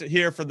 at least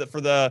here for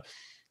the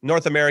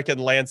North American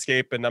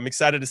landscape. And I'm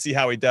excited to see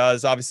how he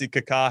does. Obviously,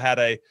 Kaká had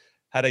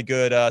a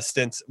good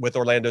stint with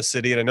Orlando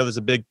City. And I know there's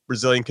a big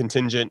Brazilian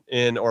contingent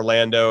in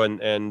Orlando,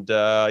 and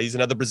he's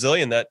another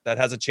Brazilian that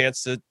has a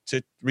chance to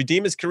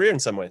redeem his career in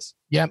some ways.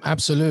 Yeah,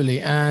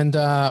 absolutely. And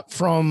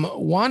from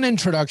one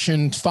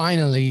introduction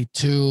finally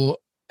to,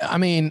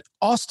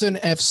 Austin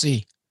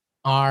FC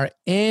are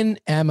in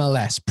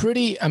MLS.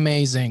 Pretty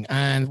amazing.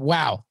 And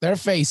wow, they're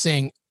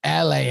facing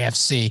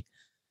LAFC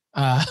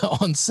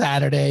on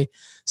Saturday,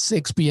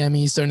 6 p.m.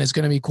 Eastern. It's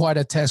going to be quite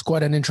a test,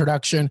 quite an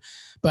introduction.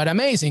 But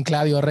amazing.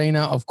 Claudio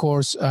Reina, of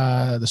course,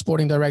 the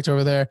sporting director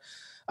over there,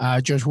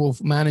 Josh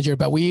Wolf, manager.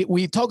 But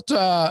we talked,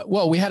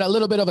 we had a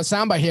little bit of a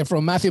soundbite here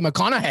from Matthew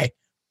McConaughey.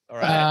 All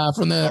right.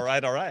 From the all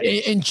right. All right.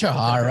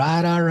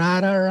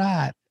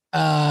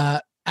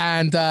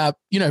 And,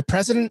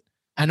 president,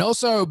 and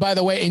also, by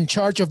the way, in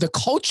charge of the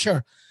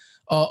culture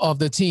of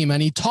the team.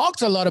 And he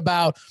talked a lot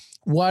about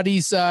what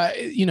he's,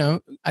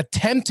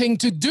 attempting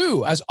to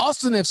do as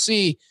Austin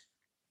FC.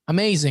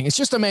 Amazing. It's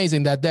just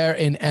amazing that they're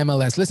in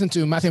MLS. Listen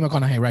to Matthew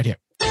McConaughey right here.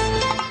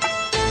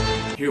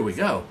 Here we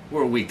go.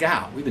 We're a week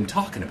out. We've been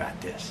talking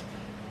about this.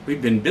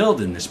 We've been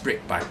building this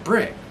brick by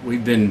brick.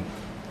 We've been,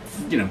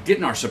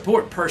 getting our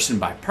support person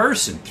by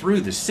person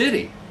through the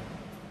city.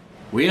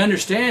 We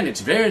understand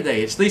it's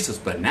Verde, it's Lisa's,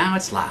 but now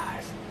it's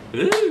live.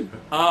 Ooh.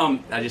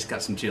 I just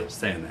got some chills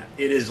saying that.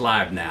 It is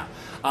live now.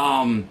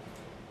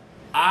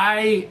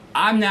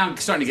 I'm now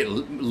starting to get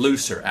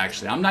looser,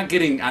 actually.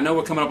 I know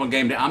we're coming up on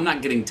game day. I'm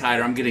not getting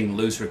tighter. I'm getting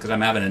looser because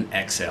I'm having an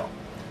exhale.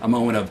 A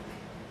moment of,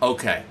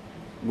 okay,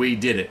 we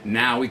did it.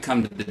 Now we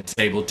come to the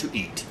table to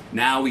eat.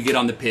 Now we get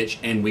on the pitch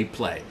and we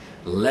play.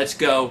 Let's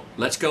go.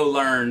 Let's go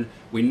learn.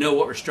 We know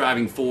what we're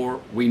striving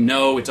for. We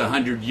know it's a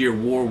 100-year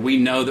war. We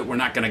know that we're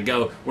not going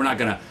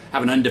to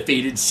have an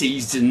undefeated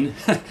season.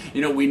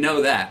 We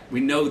know that. We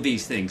know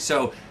these things.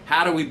 So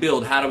how do we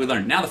build? How do we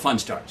learn? Now the fun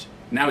starts.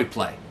 Now we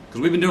play.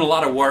 Because we've been doing a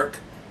lot of work.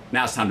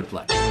 Now it's time to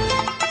play.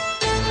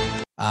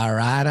 All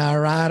right.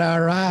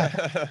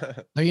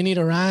 Oh, you need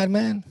a ride,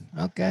 man?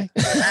 Okay.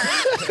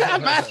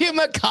 Matthew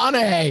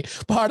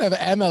McConaughey, part of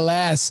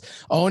MLS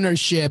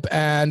ownership.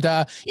 And,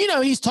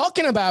 he's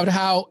talking about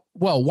how,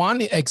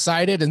 one,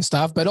 excited and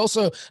stuff, but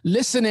also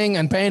listening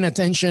and paying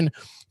attention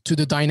to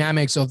the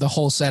dynamics of the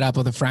whole setup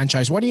of the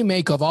franchise. What do you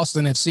make of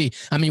Austin FC?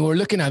 We're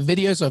looking at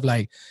videos of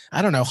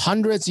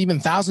hundreds,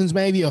 even thousands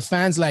maybe of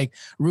fans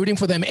rooting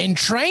for them in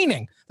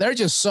training. They're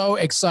just so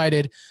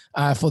excited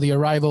for the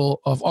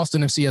arrival of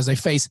Austin FC as they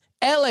face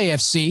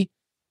LAFC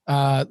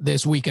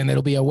this weekend.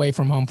 It'll be away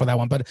from home for that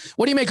one. But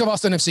what do you make of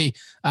Austin FC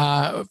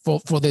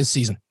for this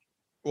season?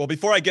 Well,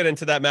 before I get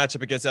into that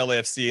matchup against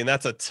LAFC, and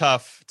that's a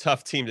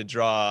tough team to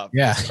draw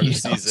this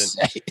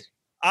season,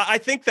 I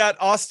think that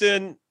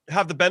Austin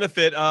have the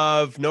benefit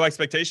of no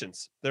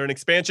expectations. They're an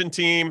expansion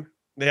team.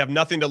 They have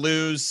nothing to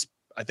lose.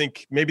 I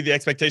think maybe the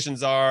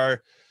expectations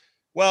are,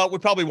 we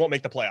probably won't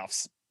make the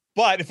playoffs.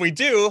 But if we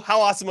do,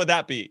 how awesome would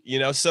that be?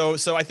 So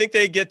I think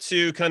they get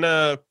to kind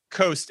of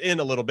coast in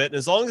a little bit. And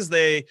as long as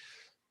they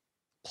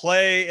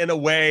play in a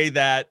way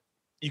that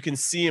you can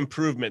see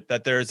improvement,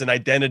 that there's an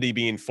identity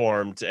being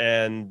formed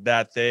and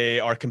that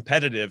they are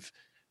competitive,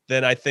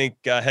 then I think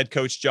head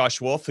coach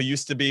Josh Wolf, who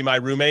used to be my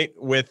roommate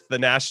with the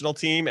national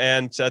team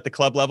and at the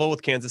club level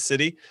with Kansas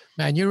City.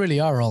 Man, you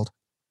really are old.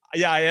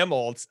 Yeah, I am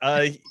old.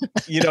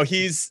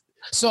 He's...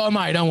 So am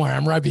I. Don't worry.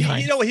 I'm right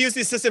behind. He was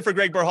the assistant for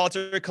Greg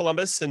Berhalter at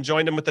Columbus and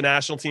joined him with the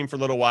national team for a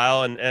little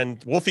while.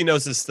 And Wolfie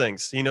knows his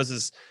things.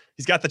 He's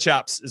he's got the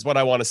chops is what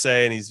I want to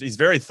say. And he's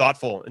very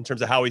thoughtful in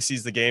terms of how he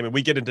sees the game. And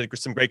we get into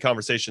some great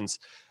conversations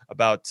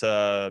about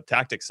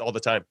tactics all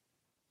the time.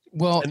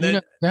 Well,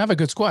 then, they have a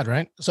good squad,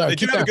 right? So they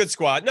do have a good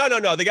squad. No.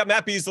 They got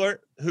Matt Besler,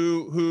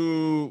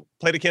 who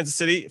played at Kansas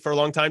City for a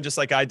long time, just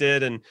like I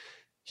did. And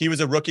he was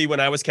a rookie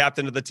when I was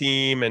captain of the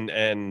team. And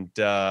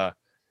it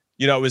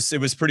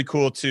was pretty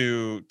cool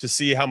to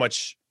see how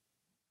much,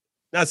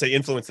 not to say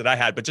influence that I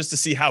had, but just to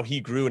see how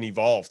he grew and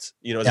evolved,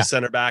 as a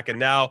center back. And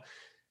now,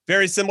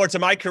 very similar to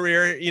my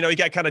career, he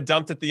got kind of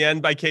dumped at the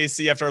end by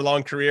KC after a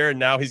long career. And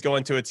now he's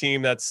going to a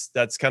team that's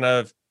kind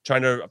of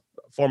trying to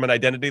form an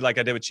identity like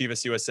I did with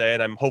Chivas USA.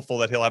 And I'm hopeful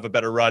that he'll have a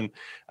better run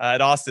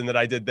at Austin than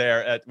I did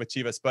there with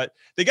Chivas. But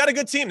they got a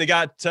good team. They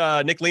got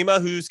Nick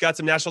Lima, who's got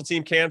some national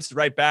team camps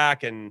right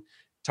back, and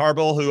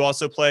Tarbell, who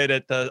also played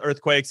at the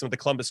Earthquakes and with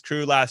the Columbus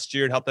Crew last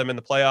year and helped them in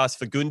the playoffs.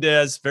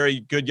 Fagundes, very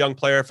good young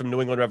player from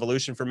New England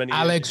Revolution for many years.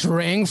 Alex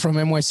Ring from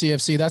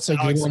NYCFC. That's a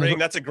good one.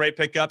 That's a great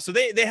pickup. So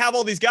they have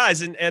all these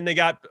guys, and they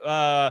got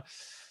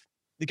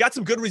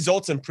some good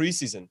results in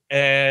preseason.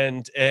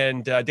 And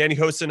Danny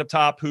Hosen up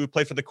top, who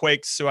played for the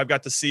Quakes, so I've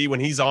got to see when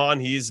he's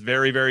on. He's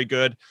very, very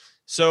good.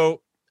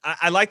 So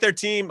I like their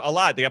team a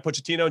lot. They got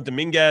Pochettino,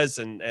 Dominguez,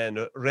 and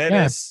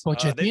Redes. Yeah,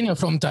 Pochettino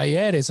from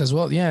Talleres as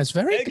well. Yeah, it's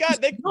very.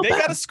 They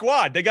got a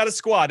squad. They got a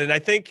squad, and I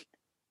think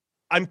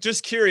I'm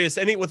just curious.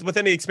 With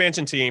any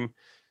expansion team,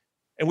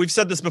 and we've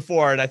said this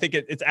before, and I think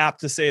it's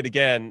apt to say it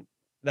again.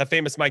 That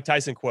famous Mike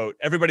Tyson quote: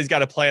 "Everybody's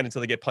got a plan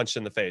until they get punched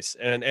in the face."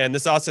 And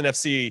this Austin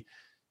FC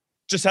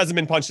just hasn't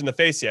been punched in the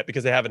face yet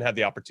because they haven't had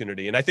the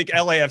opportunity. And I think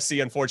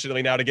LAFC,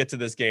 unfortunately, now to get to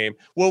this game,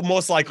 will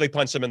most likely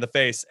punch them in the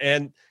face.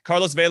 And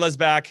Carlos Vela's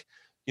back.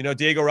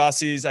 Diego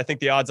Rossi's, I think,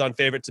 the odds-on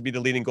favorite to be the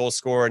leading goal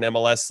scorer in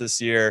MLS this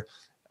year.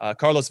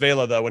 Carlos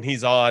Vela, though, when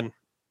he's on,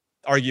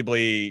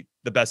 arguably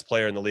the best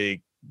player in the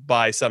league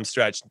by some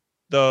stretch,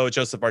 though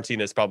Joseph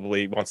Martinez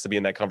probably wants to be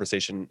in that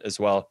conversation as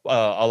well.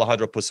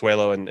 Alejandro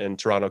Pozuelo in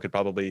Toronto could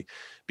probably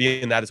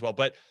be in that as well.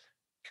 But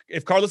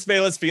if Carlos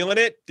Vela's feeling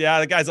it, yeah,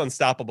 the guy's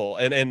unstoppable.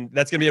 And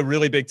that's going to be a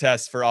really big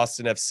test for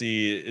Austin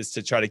FC, is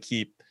to try to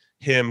keep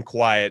him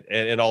quiet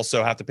and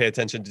also have to pay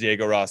attention to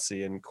Diego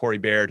Rossi and Corey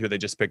Baird, who they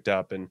just picked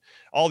up, and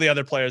all the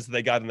other players that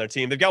they got in their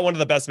team. They've got one of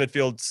the best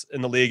midfields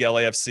in the league,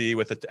 LAFC,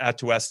 with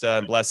Atuesta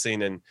and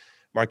Blessing and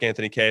Mark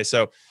Anthony Kaye.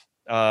 So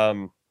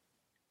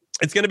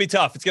it's going to be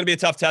tough. It's going to be a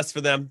tough test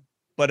for them.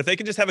 But if they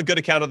can just have a good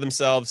account of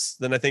themselves,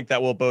 then I think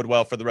that will bode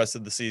well for the rest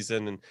of the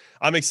season. And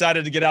I'm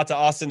excited to get out to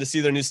Austin to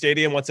see their new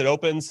stadium once it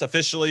opens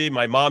officially.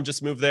 My mom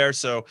just moved there,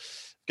 so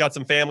got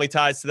some family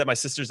ties to that. My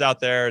sister's out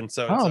there, and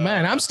so. Oh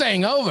man, I'm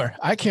staying over.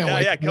 I can't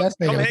wait. Yeah,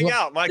 come hang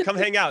out, Mike. Come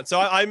hang out. So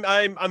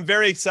I'm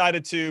very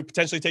excited to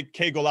potentially take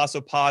K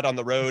Golasso Pod on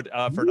the road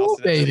for an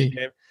Austin FC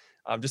game.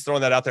 I'm just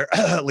throwing that out there,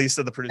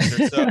 Lisa, the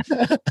producer. So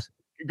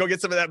go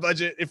get some of that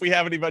budget if we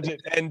have any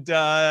budget. And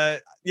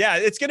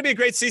it's going to be a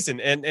great season.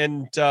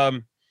 And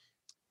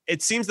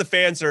it seems the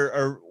fans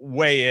are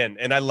way in,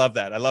 and I love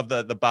that. I love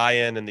the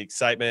buy-in and the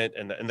excitement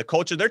and the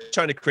culture they're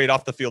trying to create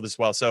off the field as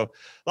well. So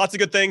lots of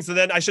good things. And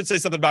then I should say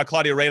something about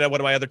Claudio Reyna, one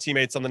of my other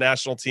teammates on the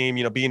national team,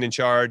 being in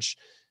charge.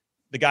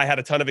 The guy had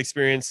a ton of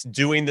experience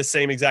doing the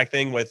same exact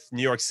thing with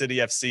New York City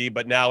FC,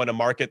 but now in a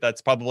market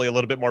that's probably a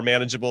little bit more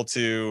manageable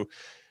to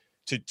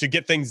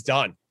get things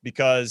done.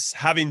 Because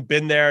having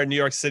been there in New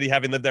York City,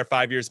 having lived there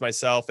 5 years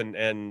myself,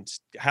 and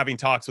having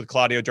talks with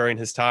Claudio during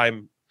his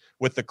time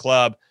with the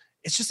club,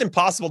 it's just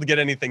impossible to get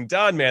anything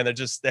done, man. They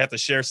have to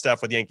share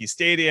stuff with Yankee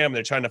Stadium.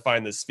 They're trying to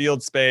find this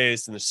field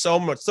space, and there's so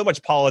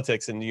much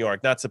politics in New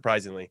York, not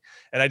surprisingly.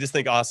 And I just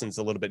think Austin's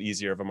a little bit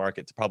easier of a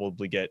market to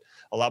probably get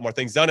a lot more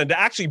things done and to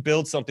actually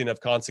build something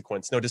of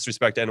consequence. No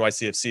disrespect to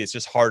NYCFC. It's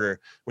just harder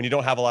when you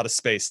don't have a lot of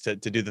space to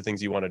do the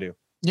things you want to do.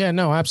 Yeah,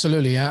 no,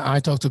 absolutely. I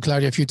talked to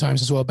Claudia a few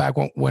times as well back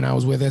when I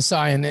was with SI,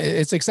 and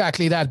it's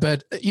exactly that.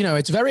 But,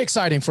 it's very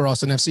exciting for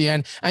Austin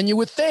FC. And you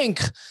would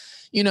think,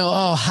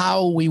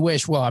 how we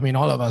wish, well, I mean,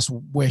 all of us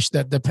wish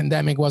that the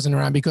pandemic wasn't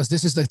around, because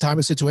this is the type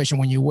of situation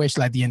when you wish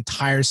like the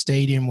entire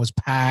stadium was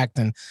packed.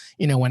 And,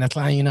 when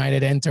Atlanta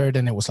United entered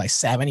and it was like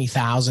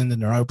 70,000 in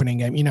their opening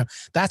game,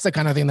 that's the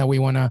kind of thing that we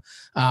want to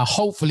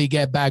hopefully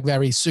get back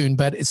very soon.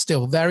 But it's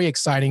still very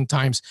exciting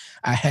times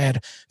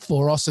ahead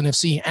for Austin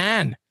FC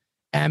and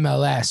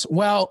MLS.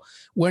 Well,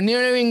 we're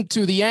nearing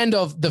to the end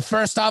of the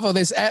first half of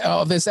this.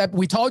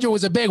 We told you it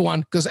was a big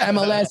one because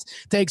MLS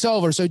takes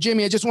over. So,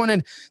 Jimmy, I just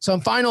wanted some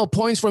final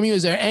points from you.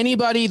 Is there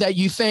anybody that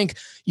you think,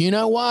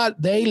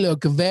 they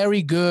look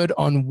very good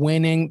on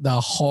winning the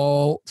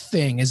whole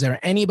thing? Is there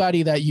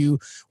anybody that you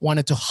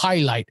wanted to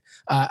highlight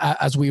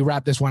as we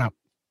wrap this one up?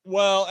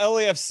 Well,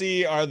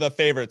 LAFC are the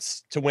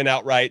favorites to win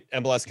outright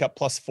MLS Cup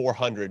plus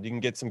 400. You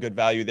can get some good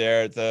value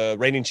there. The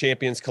reigning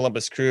champions,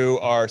 Columbus Crew,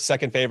 are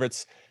second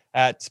favorites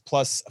at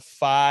plus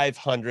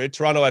 500.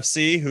 Toronto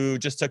FC, who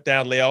just took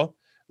down Lyon.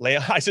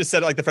 I just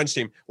said it like the French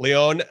team.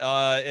 Lyon.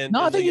 I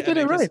think you did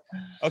it right.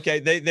 Okay,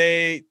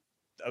 they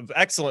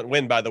excellent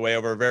win, by the way,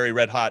 over a very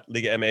red-hot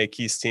Liga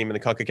MX team in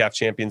the CONCACAF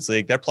Champions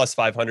League. They're plus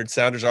 500.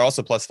 Sounders are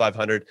also plus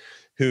 500,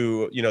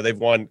 who, they've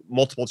won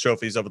multiple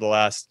trophies over the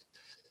last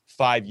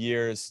 5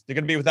 years. They're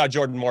going to be without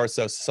Jordan Morris,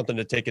 so something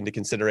to take into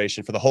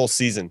consideration for the whole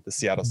season, the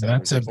Seattle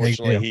Sounders.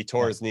 Unfortunately, he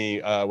tore his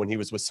knee when he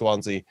was with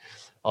Swansea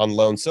on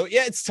loan. So,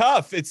 yeah, it's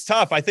tough. It's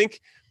tough. I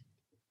think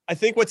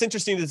what's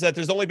interesting is that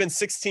there's only been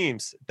 6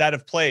 teams that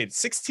have played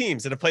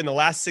in the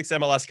last 6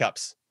 MLS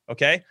Cups,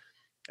 okay?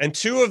 And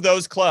 2 of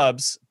those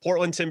clubs,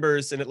 Portland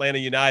Timbers and Atlanta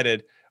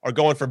United, are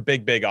going for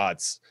big, big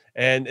odds.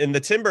 And in the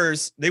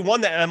Timbers, they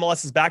won the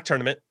MLS's back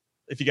tournament,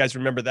 if you guys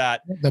remember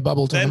that. The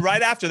bubble tournament. Then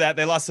right after that,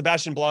 they lost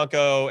Sebastian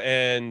Blanco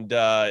and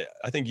I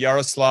think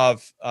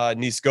Yaroslav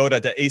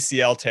Niskoda to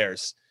ACL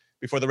tears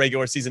before the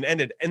regular season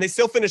ended. And they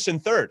still finished in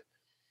 3rd.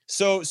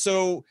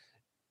 So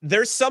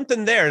there's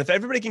something there. And if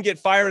everybody can get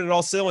fired in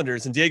all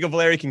cylinders and Diego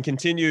Valeri can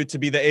continue to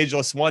be the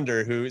ageless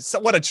wonder,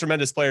 what a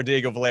tremendous player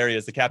Diego Valeri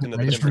is, the captain of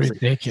the Timbers.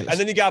 Ridiculous. And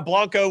then you got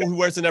Blanco, who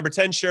wears the number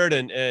 10 shirt,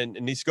 and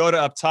Niskoda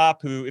up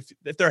top, who,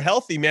 if they're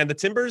healthy, man, the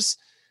Timbers,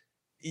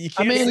 you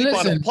can't sleep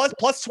on it.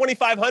 Plus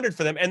 2,500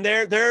 for them. And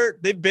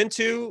they've been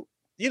to,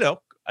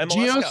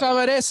 Gio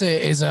Savarese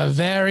is a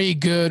very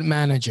good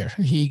manager.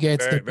 He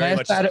gets the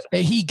best out of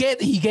he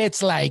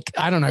gets like,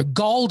 I don't know,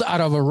 gold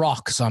out of a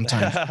rock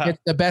sometimes. He gets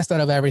the best out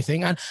of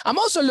everything. And I'm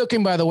also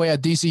looking, by the way,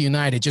 at DC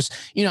United. Just,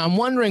 I'm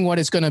wondering what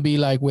it's going to be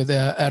like with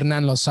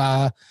Hernan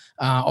Losada.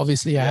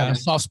 Obviously, I have a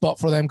soft spot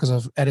for them because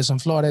of Edison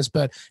Flores,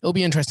 but it'll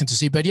be interesting to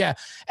see. But yeah,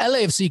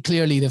 LAFC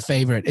clearly the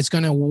favorite. It's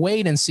going to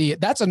wait and see.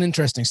 That's an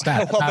interesting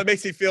stat. Well, if that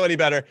makes you feel any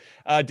better,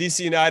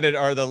 DC United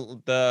are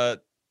the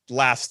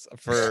last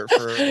for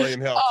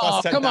William Hill.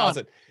 Plus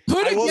 10,000.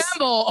 Put a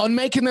gamble on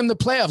making them the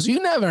playoffs.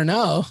 You never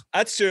know.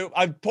 That's true.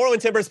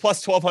 Portland Timbers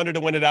plus 1,200 to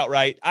win it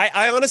outright.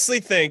 I honestly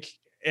think,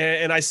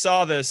 and I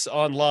saw this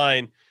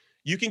online,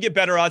 you can get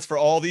better odds for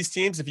all these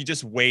teams if you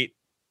just wait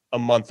a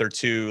month or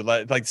two.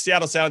 Like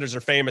Seattle Sounders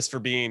are famous for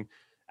being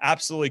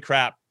absolutely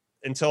crap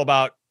until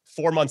about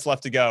 4 months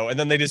left to go. And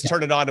then they just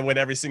turn it on and win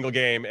every single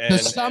game. And the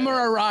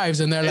summer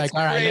arrives and they're like,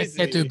 all right, let's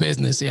get to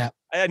business. Yeah.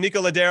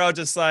 Nico Ladero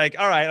just like,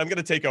 all right, I'm going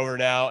to take over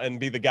now and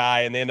be the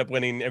guy. And they end up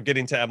winning or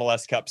getting to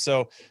MLS Cup.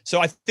 So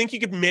I think you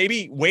could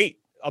maybe wait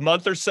a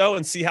month or so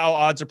and see how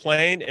odds are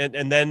playing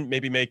and then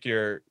maybe make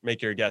your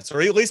guess,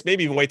 or at least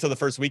maybe even wait till the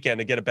first weekend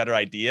to get a better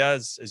idea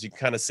as you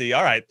kind of see,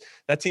 all right,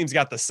 that team's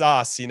got the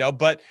sauce,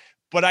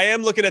 But I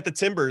am looking at the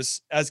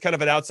Timbers as kind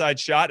of an outside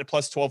shot at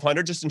plus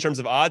 1,200 just in terms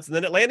of odds. And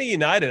then Atlanta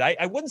United,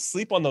 I wouldn't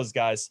sleep on those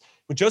guys.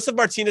 When Joseph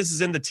Martinez is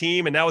in the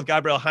team and now with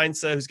Gabriel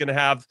Heinze, who's going to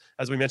have,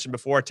 as we mentioned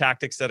before,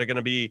 tactics that are going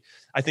to be,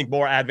 I think,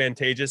 more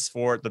advantageous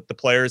for the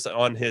players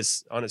on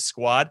his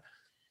squad,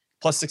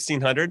 plus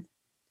 1,600.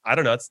 I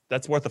don't know.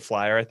 That's worth a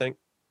flyer, I think.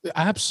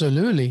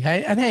 Absolutely.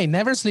 Hey,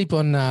 never sleep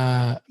on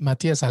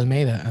Matias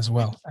Almeida as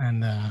well.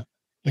 And,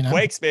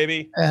 Quakes,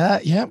 baby.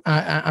 Yeah,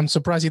 I'm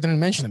surprised you didn't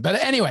mention it.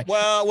 But anyway.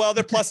 Well,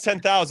 they're plus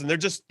 10,000.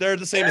 They're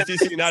the same as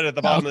DC United at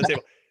the bottom of the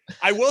table.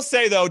 I will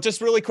say, though,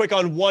 just really quick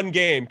on one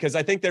game, because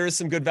I think there is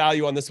some good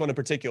value on this one in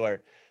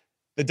particular.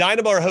 The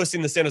Dynamo are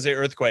hosting the San Jose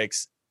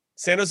Earthquakes.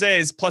 San Jose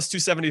is plus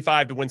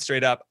 275 to win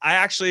straight up. I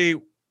actually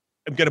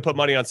am going to put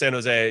money on San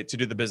Jose to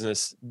do the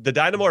business. The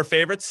Dynamo are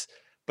favorites,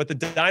 but the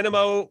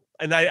Dynamo,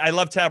 and I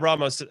love Tab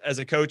Ramos as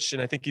a coach,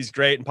 and I think he's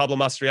great. And Pablo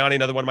Mastroianni,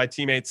 another one of my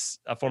teammates,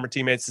 former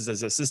teammates, is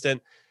as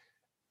assistant.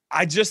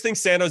 I just think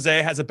San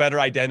Jose has a better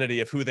identity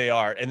of who they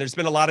are. And there's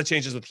been a lot of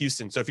changes with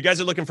Houston. So if you guys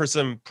are looking for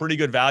some pretty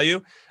good value,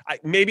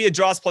 maybe it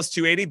draws plus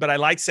 280, but I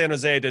like San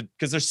Jose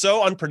because they're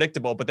so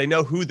unpredictable, but they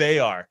know who they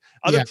are.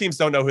 Other teams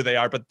don't know who they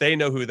are, but they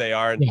know who they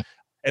are.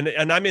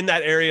 And I'm in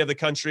that area of the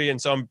country.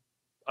 And so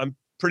I'm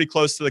pretty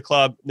close to the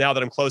club now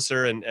that I'm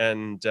closer.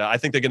 And I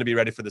think they're going to be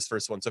ready for this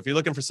first one. So if you're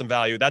looking for some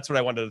value, that's what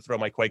I wanted to throw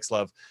my Quakes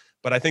love.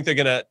 But I think they're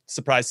going to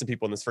surprise some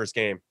people in this first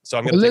game. So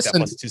I'm going to take that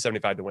plus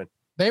 275 to win.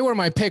 They were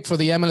my pick for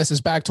the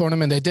MLS's back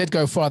tournament. They did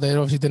go far. They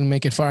obviously didn't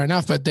make it far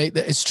enough, but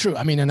it's true.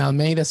 I mean, an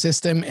Almeida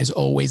system is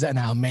always an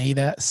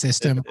Almeida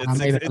system.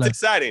 It's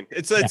exciting.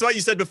 It's what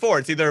you said before.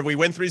 It's either we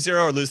win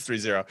 3-0 or lose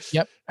 3-0.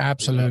 Yep,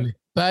 absolutely.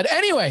 But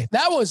anyway,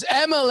 that was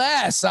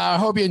MLS. I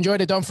hope you enjoyed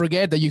it. Don't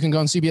forget that you can go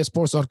on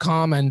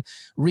cbsports.com and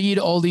read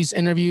all these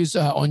interviews.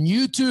 On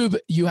YouTube,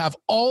 you have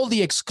all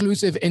the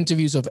exclusive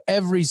interviews of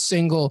every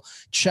single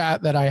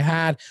chat that I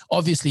had.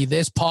 Obviously,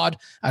 this pod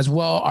as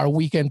well, our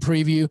weekend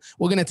preview.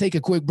 We're going to take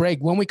a quick break.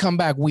 When we come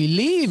back, we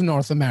leave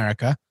North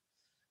America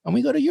and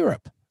we go to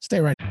Europe. Stay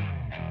right.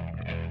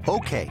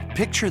 Okay,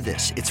 picture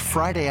this. It's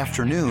Friday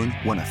afternoon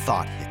when a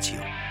thought hits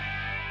you.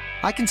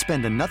 I can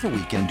spend another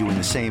weekend doing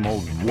the same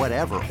old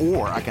whatever,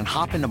 or I can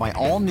hop into my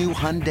all-new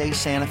Hyundai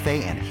Santa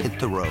Fe and hit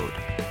the road.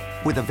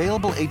 With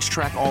available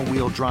H-Track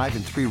all-wheel drive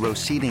and 3-row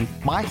seating,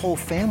 my whole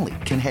family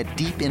can head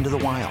deep into the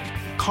wild.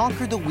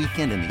 Conquer the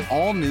weekend in the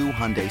all-new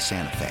Hyundai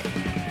Santa Fe.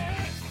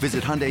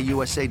 Visit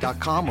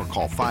HyundaiUSA.com or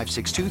call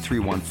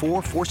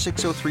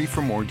 562-314-4603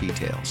 for more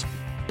details.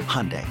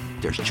 Hyundai,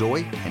 there's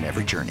joy in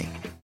every journey.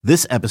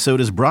 This episode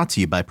is brought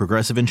to you by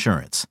Progressive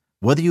Insurance.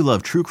 Whether you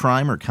love true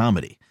crime or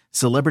comedy,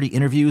 celebrity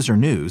interviews or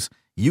news,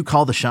 you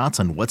call the shots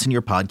on what's in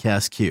your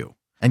podcast queue.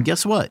 And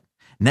guess what?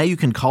 Now you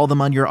can call them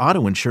on your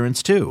auto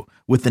insurance too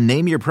with the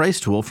Name Your Price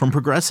tool from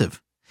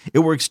Progressive. It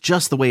works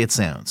just the way it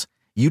sounds.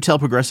 You tell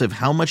Progressive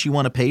how much you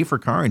want to pay for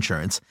car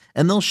insurance,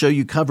 and they'll show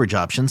you coverage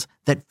options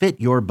that fit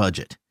your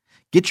budget.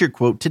 Get your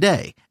quote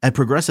today at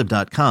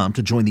Progressive.com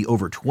to join the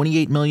over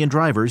 28 million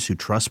drivers who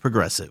trust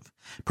Progressive.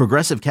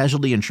 Progressive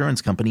Casualty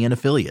Insurance Company and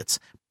Affiliates.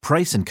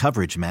 Price and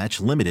coverage match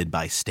limited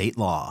by state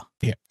law.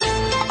 Yeah.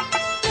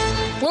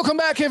 Welcome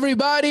back,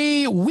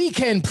 everybody.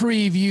 Weekend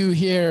preview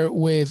here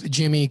with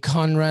Jimmy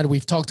Conrad.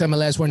 We've talked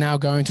MLS. We're now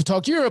going to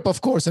talk Europe,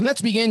 of course. And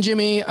let's begin,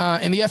 Jimmy,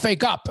 in the FA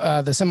Cup.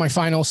 The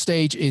semifinal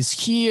stage is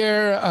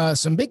here.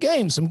 Some big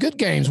games, some good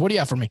games. What do you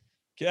have for me?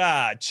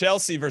 Yeah,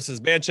 Chelsea versus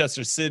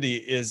Manchester City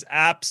is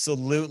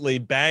absolutely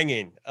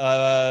banging.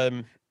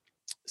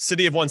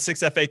 City have won 6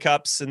 FA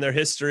Cups in their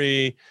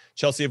history.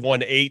 Chelsea have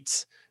won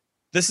 8.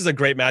 This is a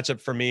great matchup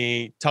for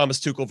me. Thomas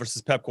Tuchel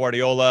versus Pep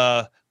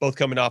Guardiola, both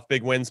coming off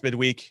big wins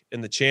midweek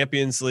in the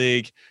Champions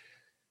League.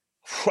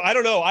 I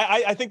don't know.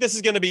 I think this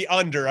is going to be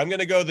under. I'm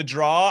going to go the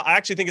draw. I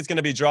actually think it's going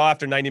to be draw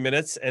after 90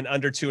 minutes and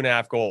under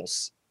 2.5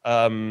 goals.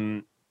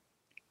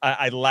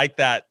 I like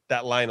that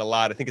line a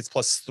lot. I think it's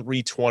plus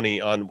 320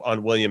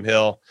 on William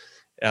Hill.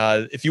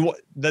 If you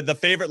the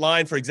favorite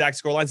line for exact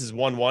score lines is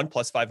 1-1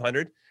 plus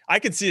 500. I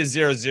could see a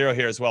 0-0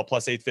 here as well,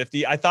 plus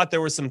 850. I thought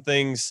there were some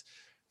things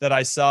that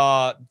I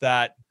saw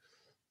that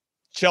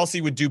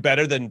Chelsea would do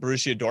better than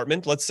Borussia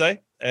Dortmund, let's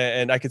say.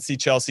 And I could see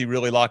Chelsea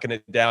really locking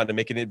it down and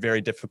making it very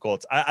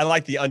difficult. I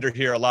like the under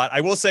here a lot. I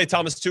will say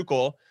Thomas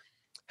Tuchel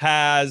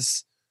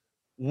has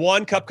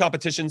won cup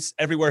competitions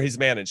everywhere he's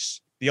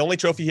managed. The only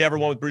trophy he ever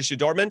won with Borussia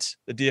Dortmund,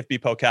 the DFB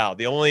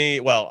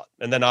Pokal.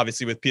 And then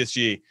obviously with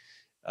PSG,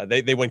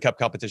 they win cup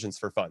competitions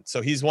for fun. So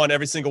he's won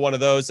every single one of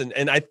those.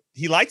 And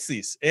he likes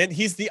these. And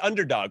he's the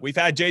underdog. We've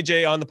had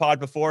JJ on the pod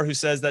before who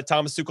says that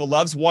Thomas Tuchel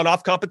loves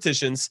one-off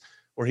competitions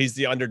where he's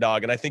the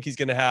underdog. And I think he's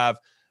going to have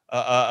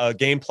a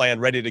game plan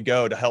ready to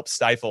go to help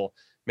stifle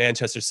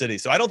Manchester City.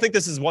 So I don't think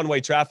this is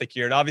one-way traffic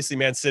here. And obviously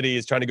Man City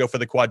is trying to go for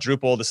the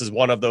quadruple. This is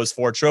one of those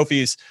 4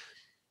 trophies.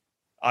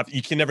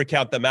 You can never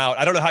count them out.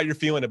 I don't know how you're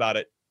feeling about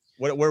it.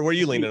 Where are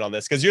you leaning on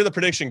this? Because you're the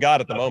prediction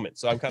god at the moment.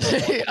 So I'm kind of.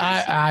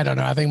 I don't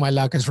know. I think my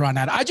luck has run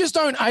out. I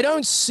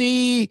don't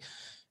see.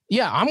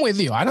 Yeah, I'm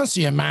with you. I don't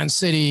see a Man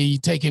City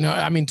taking.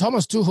 I mean,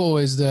 Thomas Tuchel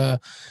is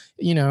the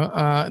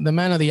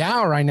man of the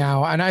hour right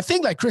now, and I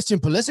think like Christian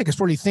Pulisic is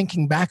probably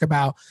thinking back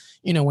about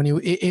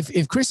when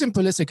if Christian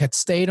Pulisic had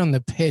stayed on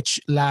the pitch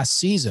last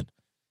season,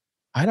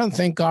 I don't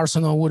think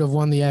Arsenal would have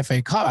won the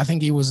FA Cup. I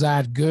think he was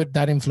that good,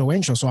 that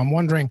influential. So I'm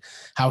wondering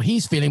how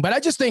he's feeling. But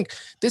I just think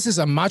this is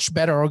a much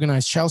better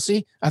organized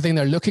Chelsea. I think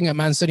they're looking at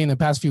Man City in the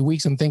past few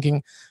weeks and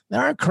thinking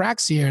there are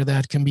cracks here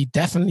that can be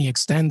definitely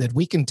extended.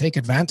 We can take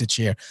advantage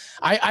here.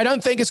 I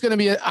don't think it's going to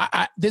be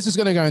this is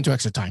going to go into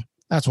extra time.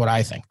 That's what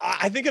I think.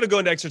 I think it'll go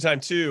into extra time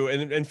too.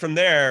 And from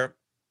there,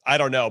 I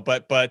don't know,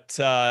 but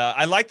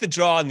I like the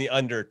draw on the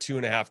under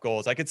 2.5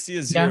 goals. I could see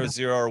a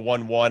 0-0 or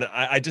 1-1.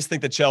 I just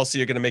think that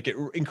Chelsea are going to make it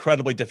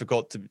incredibly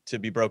difficult to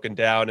be broken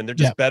down. And they're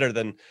just better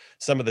than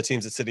some of the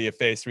teams that City have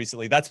faced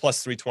recently. That's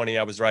plus 320.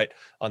 I was right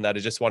on that. I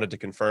just wanted to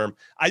confirm.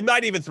 I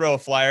might even throw a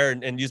flyer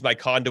and use my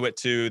conduit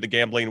to the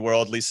gambling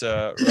world,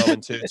 Lisa Roman,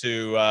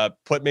 to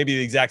put maybe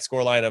the exact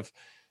scoreline of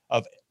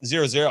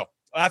 0-0.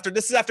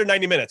 This is after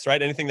 90 minutes,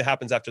 right? Anything that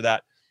happens after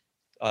that.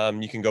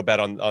 You can go bet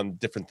on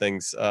different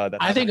things.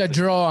 I think a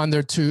draw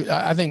under 2.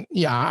 I think,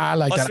 I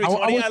like plus that.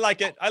 I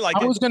like it.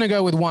 I was going to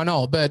go with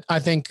 1-0, but I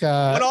think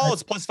 1-0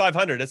 is plus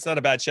 500. It's not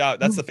a bad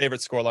shout. That's the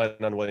favorite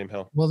scoreline on William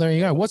Hill. Well, there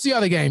you go. What's the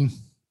other game?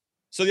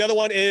 So the other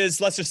one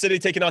is Leicester City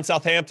taking on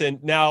Southampton.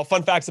 Now,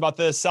 fun facts about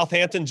this: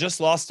 Southampton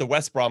just lost to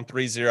West Brom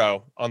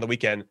 3-0 on the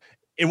weekend.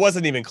 It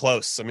wasn't even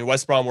close. I mean,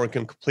 West Brom were in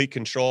complete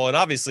control, and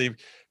obviously,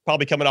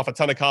 probably coming off a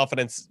ton of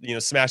confidence,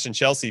 smashing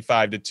Chelsea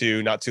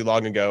 5-2 not too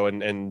long ago,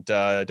 and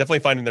definitely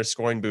finding their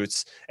scoring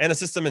boots and a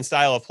system and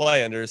style of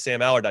play under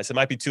Sam Allardyce. It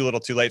might be too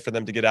late for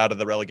them to get out of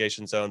the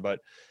relegation zone, but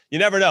you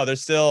never know.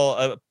 There's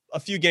still a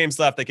few games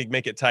left. They could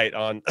make it tight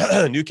on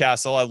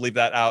Newcastle. I'll leave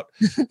that out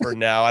for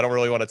now. I don't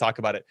really want to talk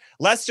about it.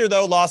 Leicester,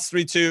 though, lost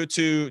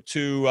 3-2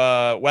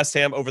 to West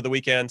Ham over the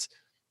weekend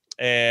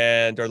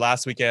or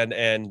last weekend.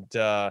 And,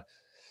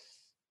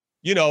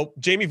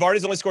 Jamie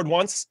Vardy's only scored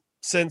once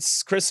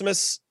since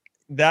Christmas.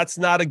 That's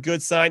not a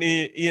good sign.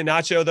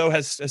 Iheanacho, though,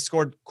 has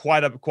scored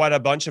quite a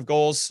bunch of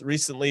goals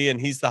recently, and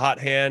he's the hot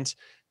hand.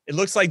 It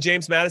looks like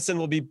James Maddison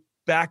will be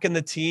back in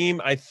the team,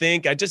 I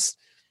think.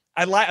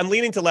 I'm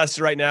leaning to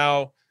Leicester right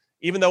now,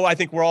 even though I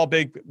think we're all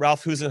big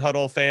Ralph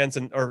Hasenhüttl fans,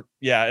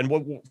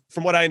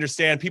 from what I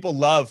understand, people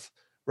love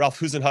Ralph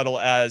Hasenhüttl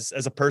as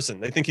a person.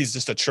 They think he's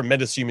just a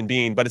tremendous human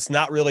being, but it's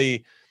not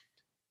really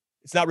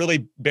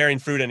bearing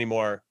fruit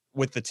anymore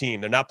with the team.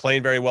 They're not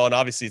playing very well, and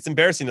obviously it's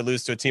embarrassing to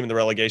lose to a team in the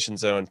relegation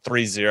zone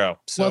 3-0.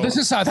 So, well, this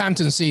is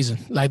Southampton's season.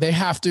 Like, they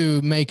have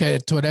to make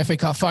it to an FA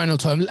Cup final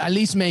to at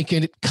least make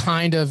it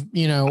kind of,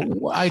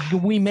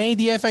 we made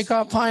the FA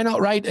Cup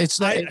final, right?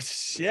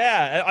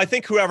 I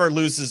think whoever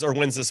loses or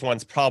wins this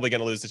one's probably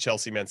going to lose to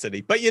Chelsea, Man City,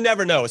 but you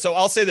never know. So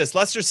I'll say this: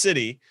 Leicester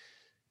City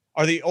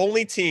are the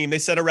only team, they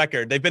set a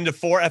record. They've been to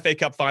 4 FA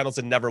Cup finals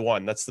and never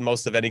won. That's the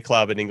most of any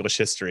club in English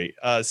history.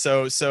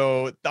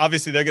 So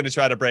obviously they're going to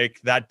try to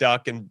break that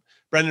duck and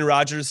Brendan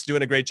Rodgers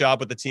doing a great job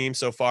with the team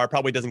so far.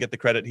 Probably doesn't get the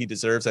credit he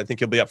deserves. I think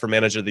he'll be up for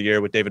manager of the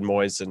year with David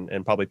Moyes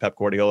and probably Pep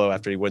Guardiola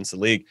after he wins the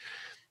league.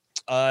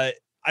 I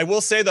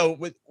will say, though,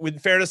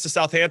 with fairness to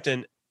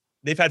Southampton,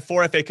 they've had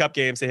 4 FA Cup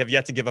games. They have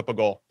yet to give up a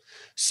goal.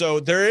 So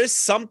there is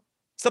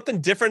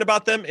something different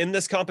about them in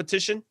this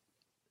competition.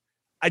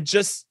 I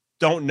just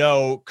don't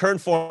know. Current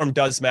form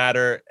does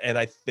matter,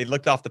 and they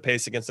looked off the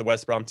pace against the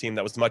West Brom team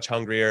that was much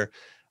hungrier.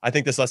 I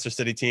think this Leicester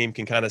City team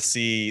can kind of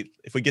see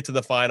if we get to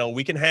the final,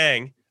 we can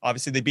hang.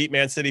 Obviously, they beat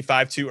Man City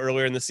 5-2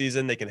 earlier in the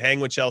season. They can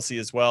hang with Chelsea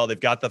as well. They've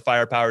got the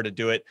firepower to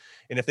do it.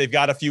 And if they've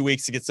got a few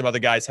weeks to get some other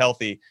guys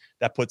healthy,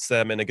 that puts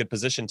them in a good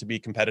position to be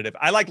competitive.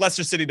 I like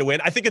Leicester City to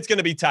win. I think it's going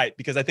to be tight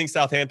because I think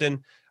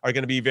Southampton are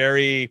going to be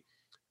very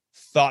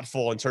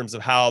thoughtful in terms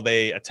of how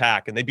they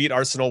attack. And they beat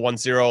Arsenal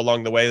 1-0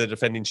 along the way, the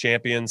defending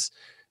champions.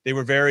 They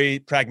were very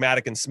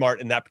pragmatic and smart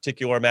in that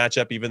particular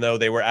matchup, even though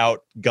they were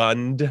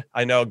outgunned.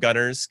 I know,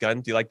 Gunners. Gun.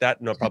 Do you like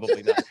that? No,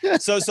 probably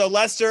not. So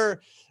Leicester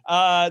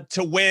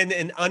to win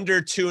in under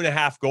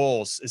 2.5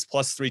 goals is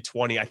plus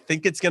 320. I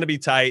think it's going to be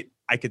tight.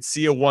 I could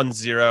see a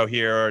 1-0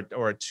 here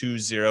or a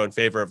 2-0 in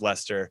favor of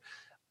Leicester.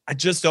 I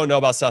just don't know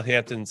about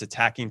Southampton's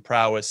attacking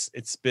prowess.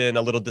 It's been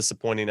a little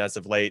disappointing as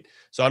of late.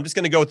 So I'm just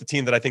going to go with the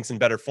team that I think is in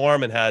better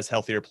form and has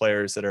healthier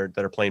players that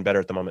are playing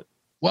better at the moment.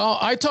 Well,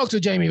 I talked to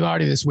Jamie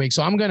Vardy this week,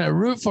 so I'm going to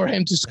root for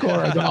him to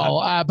score a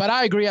goal. But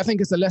I agree. I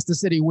think it's a Leicester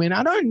City win.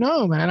 I don't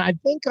know, man. I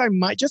think I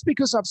might, just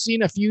because I've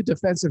seen a few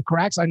defensive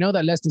cracks. I know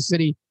that Leicester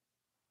City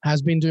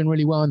has been doing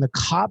really well in the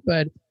cup,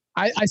 but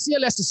I see a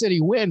Leicester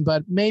City win,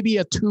 but maybe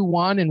a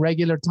 2-1 in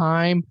regular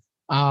time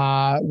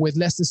with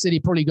Leicester City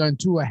probably going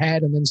 2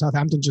 ahead and then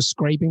Southampton just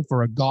scraping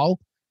for a goal.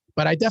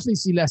 But I definitely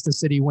see Leicester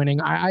City winning.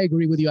 I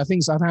agree with you. I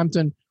think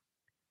Southampton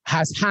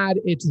has had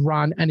its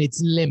run and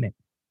its limit.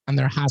 And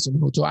there hasn't.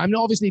 I mean,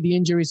 obviously the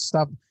injuries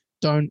stuff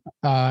don't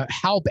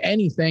help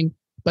anything,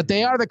 but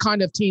they are the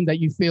kind of team that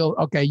you feel,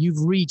 okay,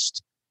 you've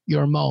reached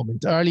your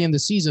moment. Early in the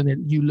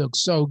season, you look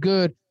so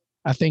good.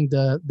 I think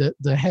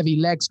the heavy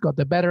legs got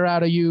the better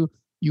out of you.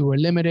 You were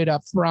limited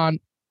up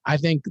front. I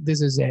think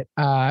this is it.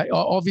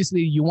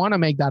 Obviously, you want to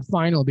make that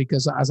final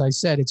because, as I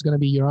said, it's going to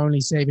be your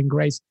only saving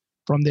grace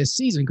from this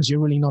season because you're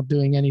really not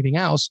doing anything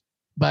else.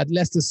 But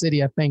Leicester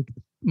City, I think,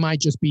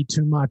 might just be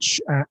too much,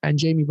 and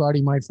Jamie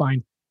Vardy might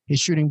find his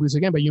shooting boots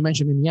again. But you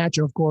mentioned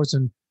Iñárritu, of course,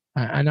 and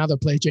another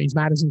player, James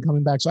Maddison,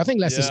 coming back. So I think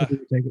Leicester City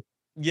will take it.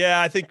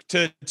 Yeah, I think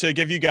to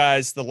give you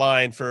guys the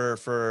line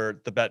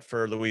for the bet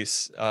for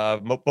Luis,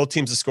 both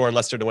teams to score and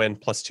Leicester to win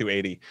plus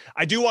 280.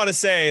 I do want to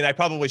say, and I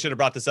probably should have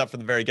brought this up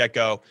from the very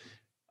get-go,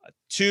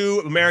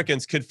 2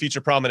 Americans could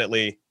feature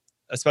prominently,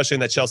 especially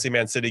in that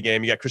Chelsea-Man City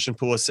game. You got Christian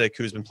Pulisic,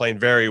 who's been playing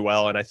very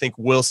well, and I think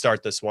will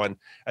start this one.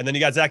 And then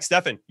you got Zach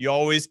Steffen. You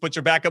always put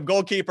your backup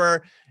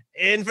goalkeeper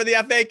in for the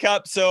FA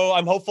Cup. So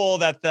I'm hopeful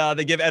that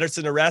they give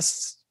Ederson a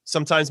rest.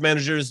 Sometimes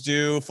managers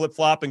do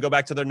flip-flop and go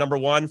back to their number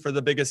one for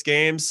the biggest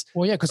games.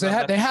 Well, yeah, because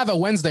they have a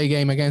Wednesday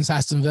game against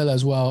Aston Villa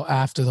as well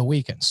after the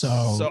weekend.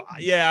 So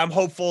yeah, I'm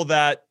hopeful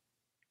that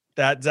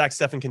Zach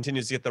Steffen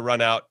continues to get the run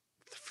out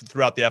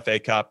throughout the FA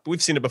Cup.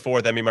 We've seen it before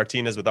with Emi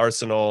Martinez with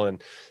Arsenal.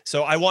 And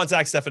so I want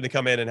Zach Steffen to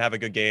come in and have a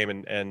good game.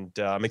 And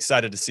I'm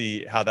excited to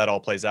see how that all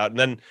plays out. And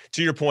then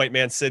to your point,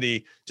 Man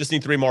City just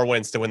need 3 more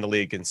wins to win the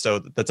league. And so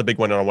that's a big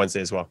win on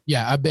Wednesday as well.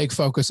 Yeah, a big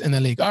focus in the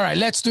league. All right,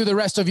 let's do the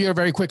rest of Europe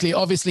very quickly.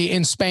 Obviously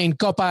in Spain,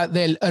 Copa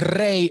del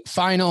Rey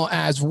final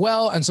as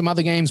well, and some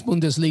other games,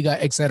 Bundesliga,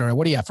 etc.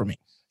 What do you have for me?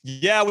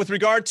 Yeah, with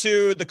regard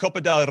to the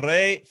Copa del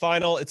Rey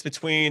final, it's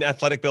between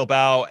Athletic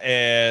Bilbao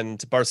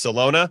and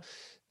Barcelona.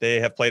 They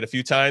have played a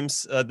few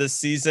times this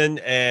season,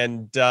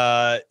 and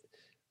the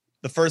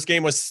first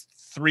game was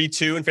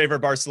 3-2 in favor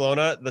of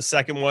Barcelona. The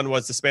second one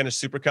was the Spanish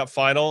Super Cup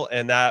final,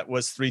 and that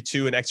was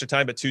 3-2 in extra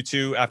time, but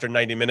 2-2 after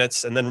 90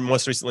 minutes. And then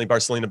most recently,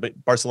 Barcelona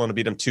beat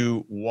them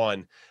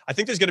 2-1. I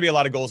think there's going to be a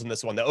lot of goals in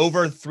this one. The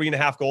over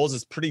 3.5 goals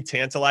is pretty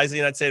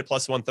tantalizing, I'd say, at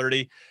plus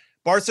 130.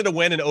 Barca to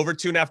win and over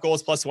 2.5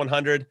 goals plus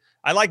 100.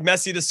 I like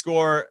Messi to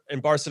score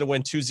and Barca to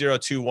win 2-0,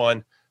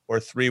 2-1. Or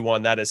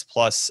 3-1, that is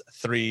plus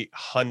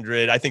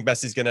 300. I think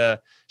Messi's going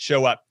to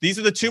show up. These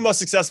are the 2 most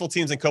successful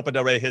teams in Copa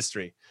del Rey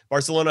history.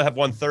 Barcelona have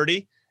won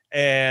 30,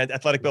 and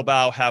Athletic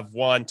Bilbao have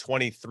won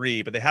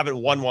 23, but they haven't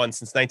won one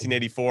since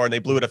 1984, and they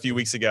blew it a few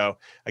weeks ago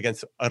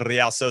against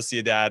Real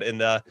Sociedad in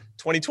the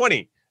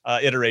 2020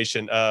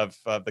 iteration of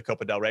the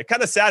Copa del Rey.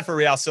 Kind of sad for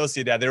Real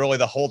Sociedad. They're only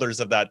the holders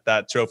of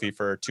that trophy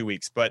for 2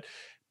 weeks, but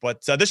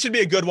this should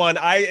be a good one.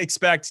 I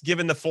expect,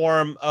 given the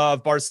form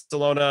of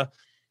Barcelona,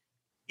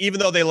 even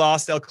though they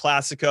lost El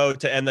Clasico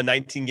to end the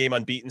 19-game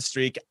unbeaten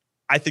streak,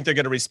 I think they're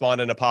going to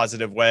respond in a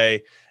positive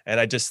way. And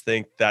I just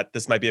think that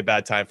this might be a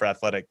bad time for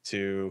Athletic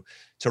to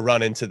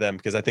run into them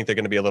because I think they're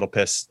going to be a little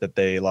pissed that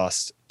they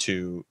lost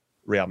to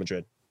Real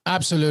Madrid.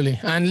 Absolutely.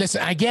 And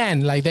listen,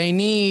 again, like they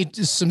need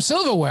some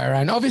silverware.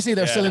 And obviously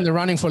they're still in the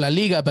running for La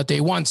Liga, but they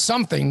want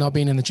something, not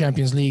being in the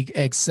Champions League,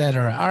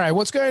 etc. All right,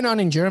 what's going on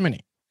in Germany?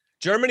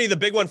 Germany, the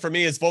big one for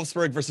me is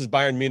Wolfsburg versus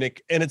Bayern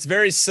Munich. And it's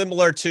very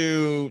similar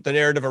to the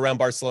narrative around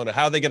Barcelona.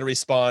 How are they going to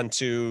respond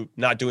to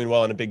not doing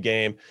well in a big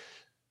game?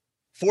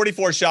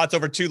 44 shots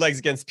over 2 legs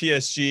against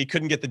PSG.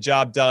 Couldn't get the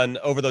job done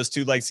over those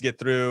 2 legs to get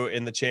through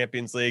in the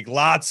Champions League.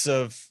 Lots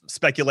of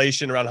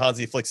speculation around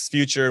Hansi Flick's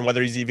future and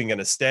whether he's even going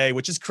to stay,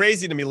 which is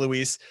crazy to me,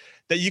 Luis,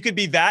 that you could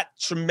be that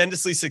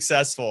tremendously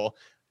successful,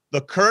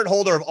 the current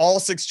holder of all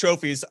 6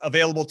 trophies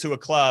available to a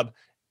club,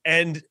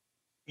 and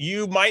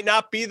you might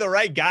not be the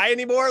right guy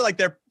anymore. Like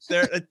they're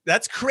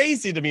that's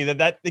crazy to me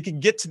that they could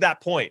get to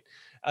that point.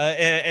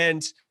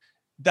 And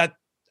that,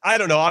 I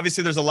don't know,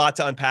 obviously there's a lot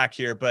to unpack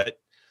here, but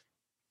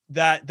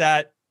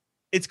that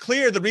it's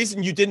clear the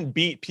reason you didn't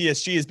beat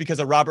PSG is because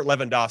of Robert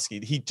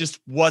Lewandowski. He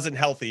just wasn't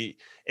healthy.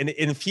 And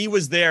if he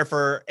was there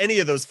for any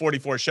of those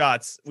 44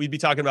 shots, we'd be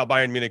talking about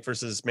Bayern Munich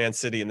versus Man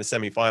City in the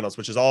semifinals,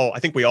 which is all, I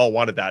think we all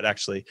wanted that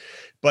actually.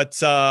 But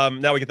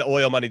now we get the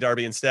oil money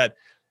derby instead.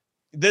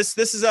 This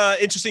is an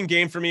interesting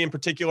game for me in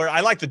particular. I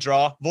like the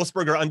draw.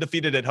 Wolfsburg are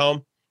undefeated at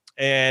home.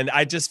 And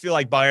I just feel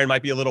like Bayern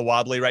might be a little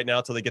wobbly right now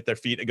until they get their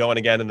feet going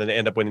again and then they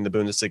end up winning the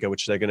Bundesliga,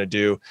 which they're going to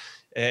do.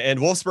 And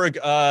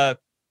Wolfsburg,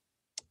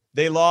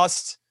 they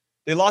lost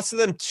to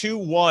them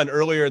 2-1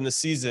 earlier in the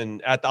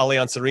season at the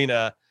Allianz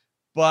Arena,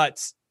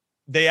 but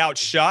they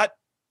outshot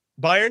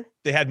Bayern.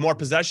 They had more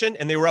possession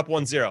and they were up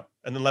 1-0.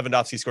 And then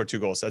Lewandowski scored 2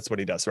 goals. That's what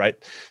he does, right?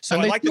 So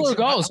and I they like score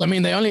goals. I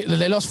mean,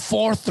 they lost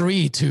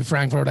 4-3 to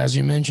Frankfurt, as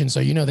you mentioned.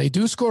 So, they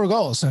do score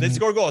goals. They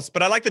score goals,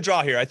 but I like the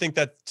draw here. I think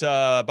that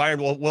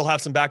Bayern will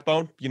have some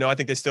backbone. I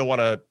think they still want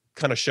to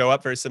kind of show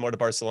up, very similar to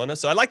Barcelona.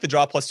 So I like the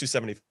draw plus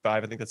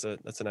 275. I think that's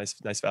a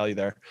nice value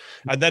there.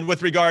 And then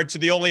with regard to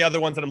the only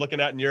other ones that I'm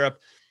looking at in Europe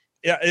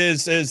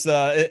is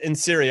in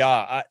Serie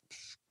A.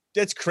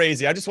 It's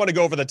crazy. I just want to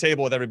go over the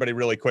table with everybody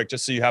really quick,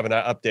 just so you have an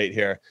update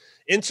here.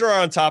 Inter are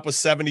on top with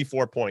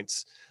 74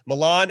 points.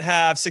 Milan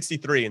have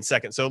 63 in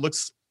second. So it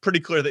looks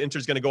pretty clear that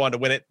Inter's going to go on to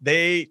win it.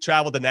 They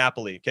travel to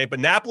Napoli. Okay. But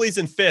Napoli's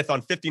in 5th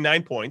on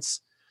 59 points.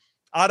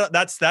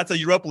 That's a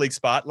Europa League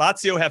spot.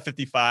 Lazio have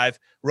 55.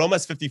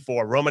 Roma's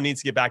 54. Roma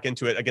needs to get back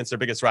into it against their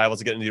biggest rivals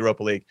to get into the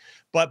Europa League.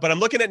 But I'm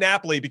looking at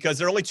Napoli because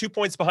they're only 2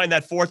 points behind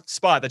that 4th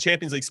spot, the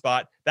Champions League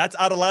spot. That's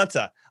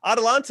Atalanta.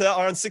 Atalanta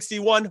are on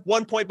 61,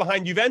 1 point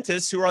behind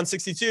Juventus, who are on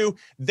 62.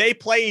 They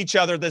play each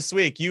other this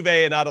week, Juve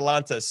and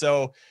Atalanta.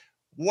 So,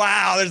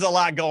 wow, there's a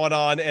lot going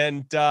on.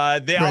 And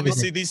they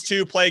obviously, these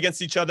two play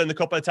against each other in the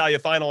Coppa Italia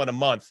final in a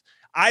month.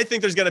 I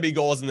think there's going to be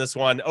goals in this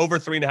one, over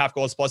 3.5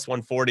 goals plus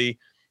 140.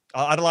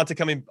 Atalanta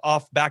coming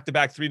off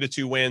back-to-back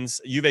 3-2 wins.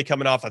 Juve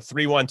coming off a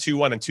 3-1,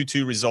 2-1, and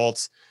 2-2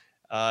 results.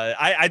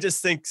 I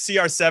just think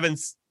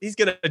CR7's, he's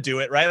going to do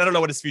it, right? I don't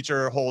know what his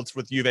future holds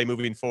with Juve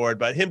moving forward,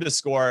 but him to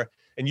score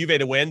and Juve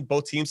to win,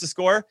 both teams to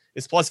score,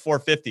 is plus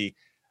 450.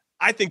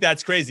 I think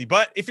that's crazy.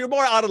 But if you're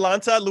more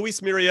Atalanta,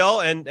 Luis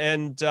Muriel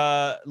and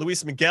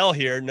Luis Miguel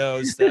here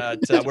knows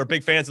that we're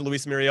big fans of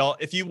Luis Muriel.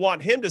 If you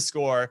want him to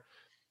score,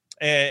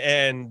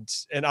 and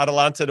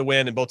Atalanta to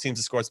win and both teams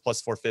to score, it's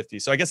plus 450.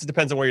 So I guess it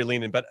depends on where you're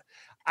leaning, but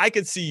I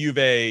could see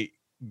Juve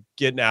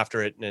getting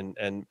after it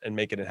and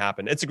making it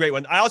happen. It's a great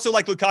one. I also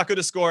like Lukaku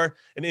to score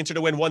and Inter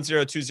to win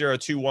 1-0, 2-0,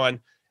 2-1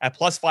 at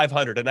plus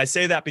 500. And I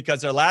say that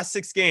because their last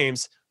 6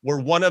 games were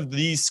one of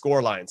these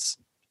score lines.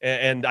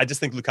 And I just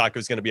think Lukaku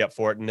is going to be up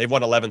for it. And they've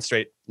won 11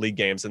 straight league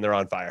games and they're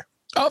on fire.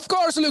 Of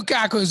course,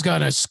 Lukaku is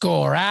going to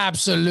score.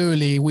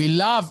 Absolutely. We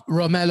love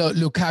Romelu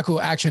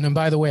Lukaku action. And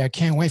by the way, I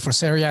can't wait for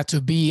Serie A to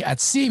be at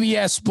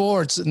CBS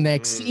Sports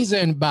next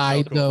season,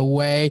 by the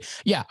way.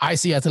 Yeah, I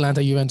see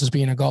Atalanta Juventus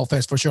being a goal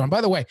fest for sure. And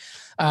by the way,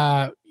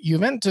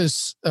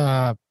 Juventus,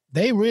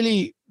 they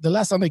really, the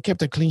last time they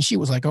kept a clean sheet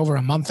was like over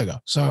a month ago.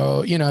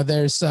 So,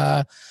 they're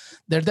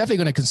definitely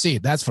going to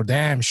concede. That's for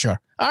damn sure.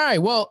 All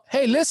right. Well,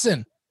 hey,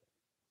 listen,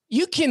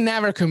 you can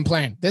never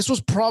complain. This was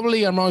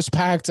probably our most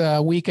packed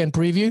weekend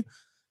preview.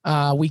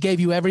 We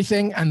gave you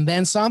everything and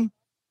then some,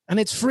 and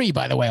it's free,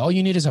 by the way. All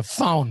you need is a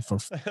phone, for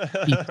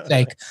Pete's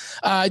sake.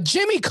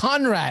 Jimmy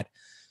Conrad,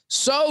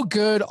 so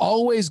good.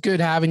 Always good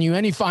having you.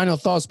 Any final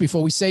thoughts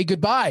before we say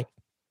goodbye?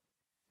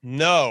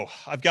 No,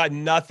 I've got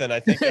nothing.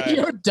 I think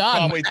you're done.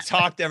 Probably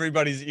talked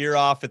everybody's ear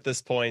off at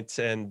this point,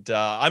 and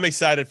I'm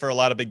excited for a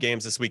lot of big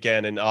games this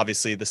weekend and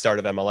obviously the start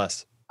of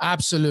MLS.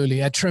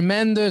 Absolutely. A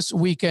tremendous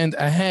weekend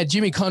ahead.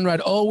 Jimmy Conrad,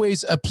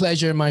 always a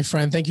pleasure, my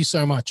friend. Thank you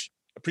so much.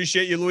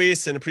 Appreciate you,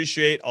 Luis, and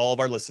appreciate all of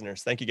our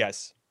listeners. Thank you,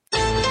 guys.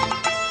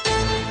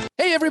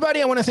 Hey,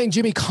 everybody. I want to thank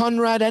Jimmy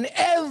Conrad and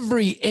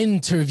every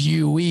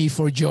interviewee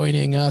for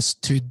joining us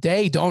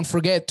today. Don't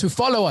forget to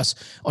follow us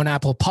on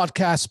Apple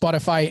Podcasts,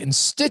 Spotify, and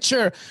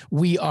Stitcher.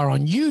 We are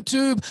on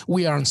YouTube.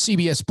 We are on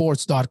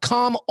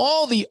CBSSports.com.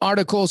 All the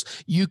articles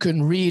you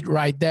can read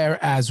right there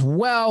as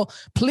well.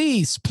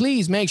 Please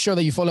make sure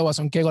that you follow us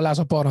on Que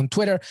Golazo Pod on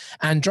Twitter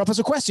and drop us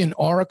a question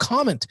or a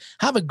comment.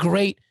 Have a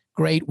great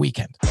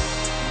weekend.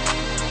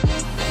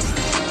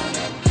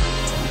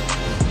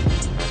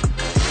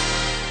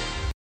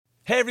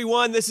 Hey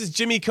everyone, this is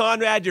Jimmy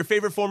Conrad, your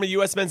favorite former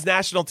U.S. men's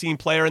national team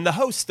player and the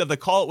host of the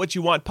Call It What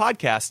You Want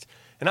podcast.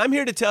 And I'm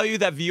here to tell you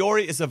that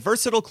Vuori is a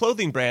versatile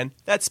clothing brand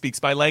that speaks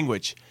my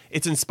language.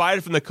 It's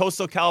inspired from the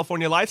coastal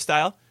California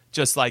lifestyle,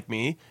 just like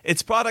me.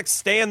 Its products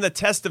stand the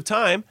test of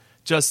time.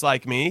 just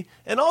like me,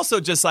 and also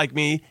just like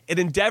me, it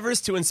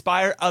endeavors to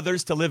inspire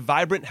others to live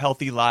vibrant,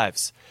 healthy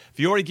lives.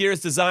 Vuori gear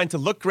is designed to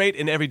look great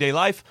in everyday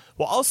life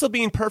while also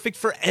being perfect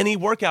for any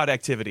workout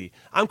activity.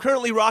 I'm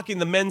currently rocking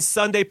the men's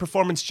Sunday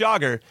Performance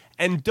Jogger,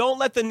 and don't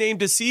let the name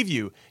deceive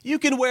you. You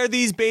can wear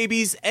these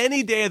babies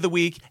any day of the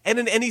week and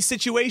in any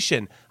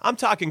situation. I'm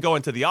talking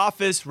going to the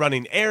office,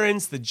 running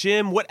errands, the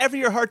gym, whatever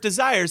your heart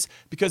desires,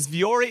 because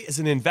Vuori is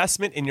an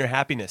investment in your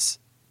happiness.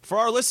 For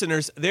our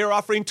listeners, they are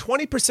offering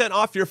 20%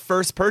 off your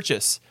first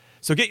purchase.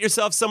 So get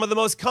yourself some of the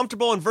most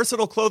comfortable and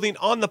versatile clothing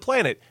on the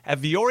planet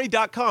at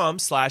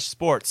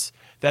vuori.com/sports.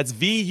 That's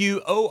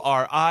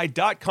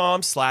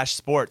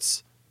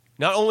VUORI.com/sports.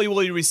 Not only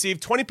will you receive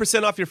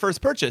 20% off your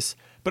first purchase,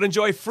 but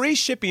enjoy free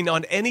shipping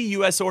on any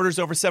U.S. orders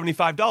over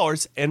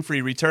 $75 and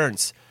free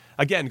returns.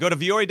 Again, go to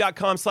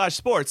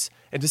vuori.com/sports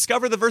and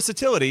discover the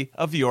versatility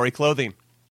of Vuori clothing.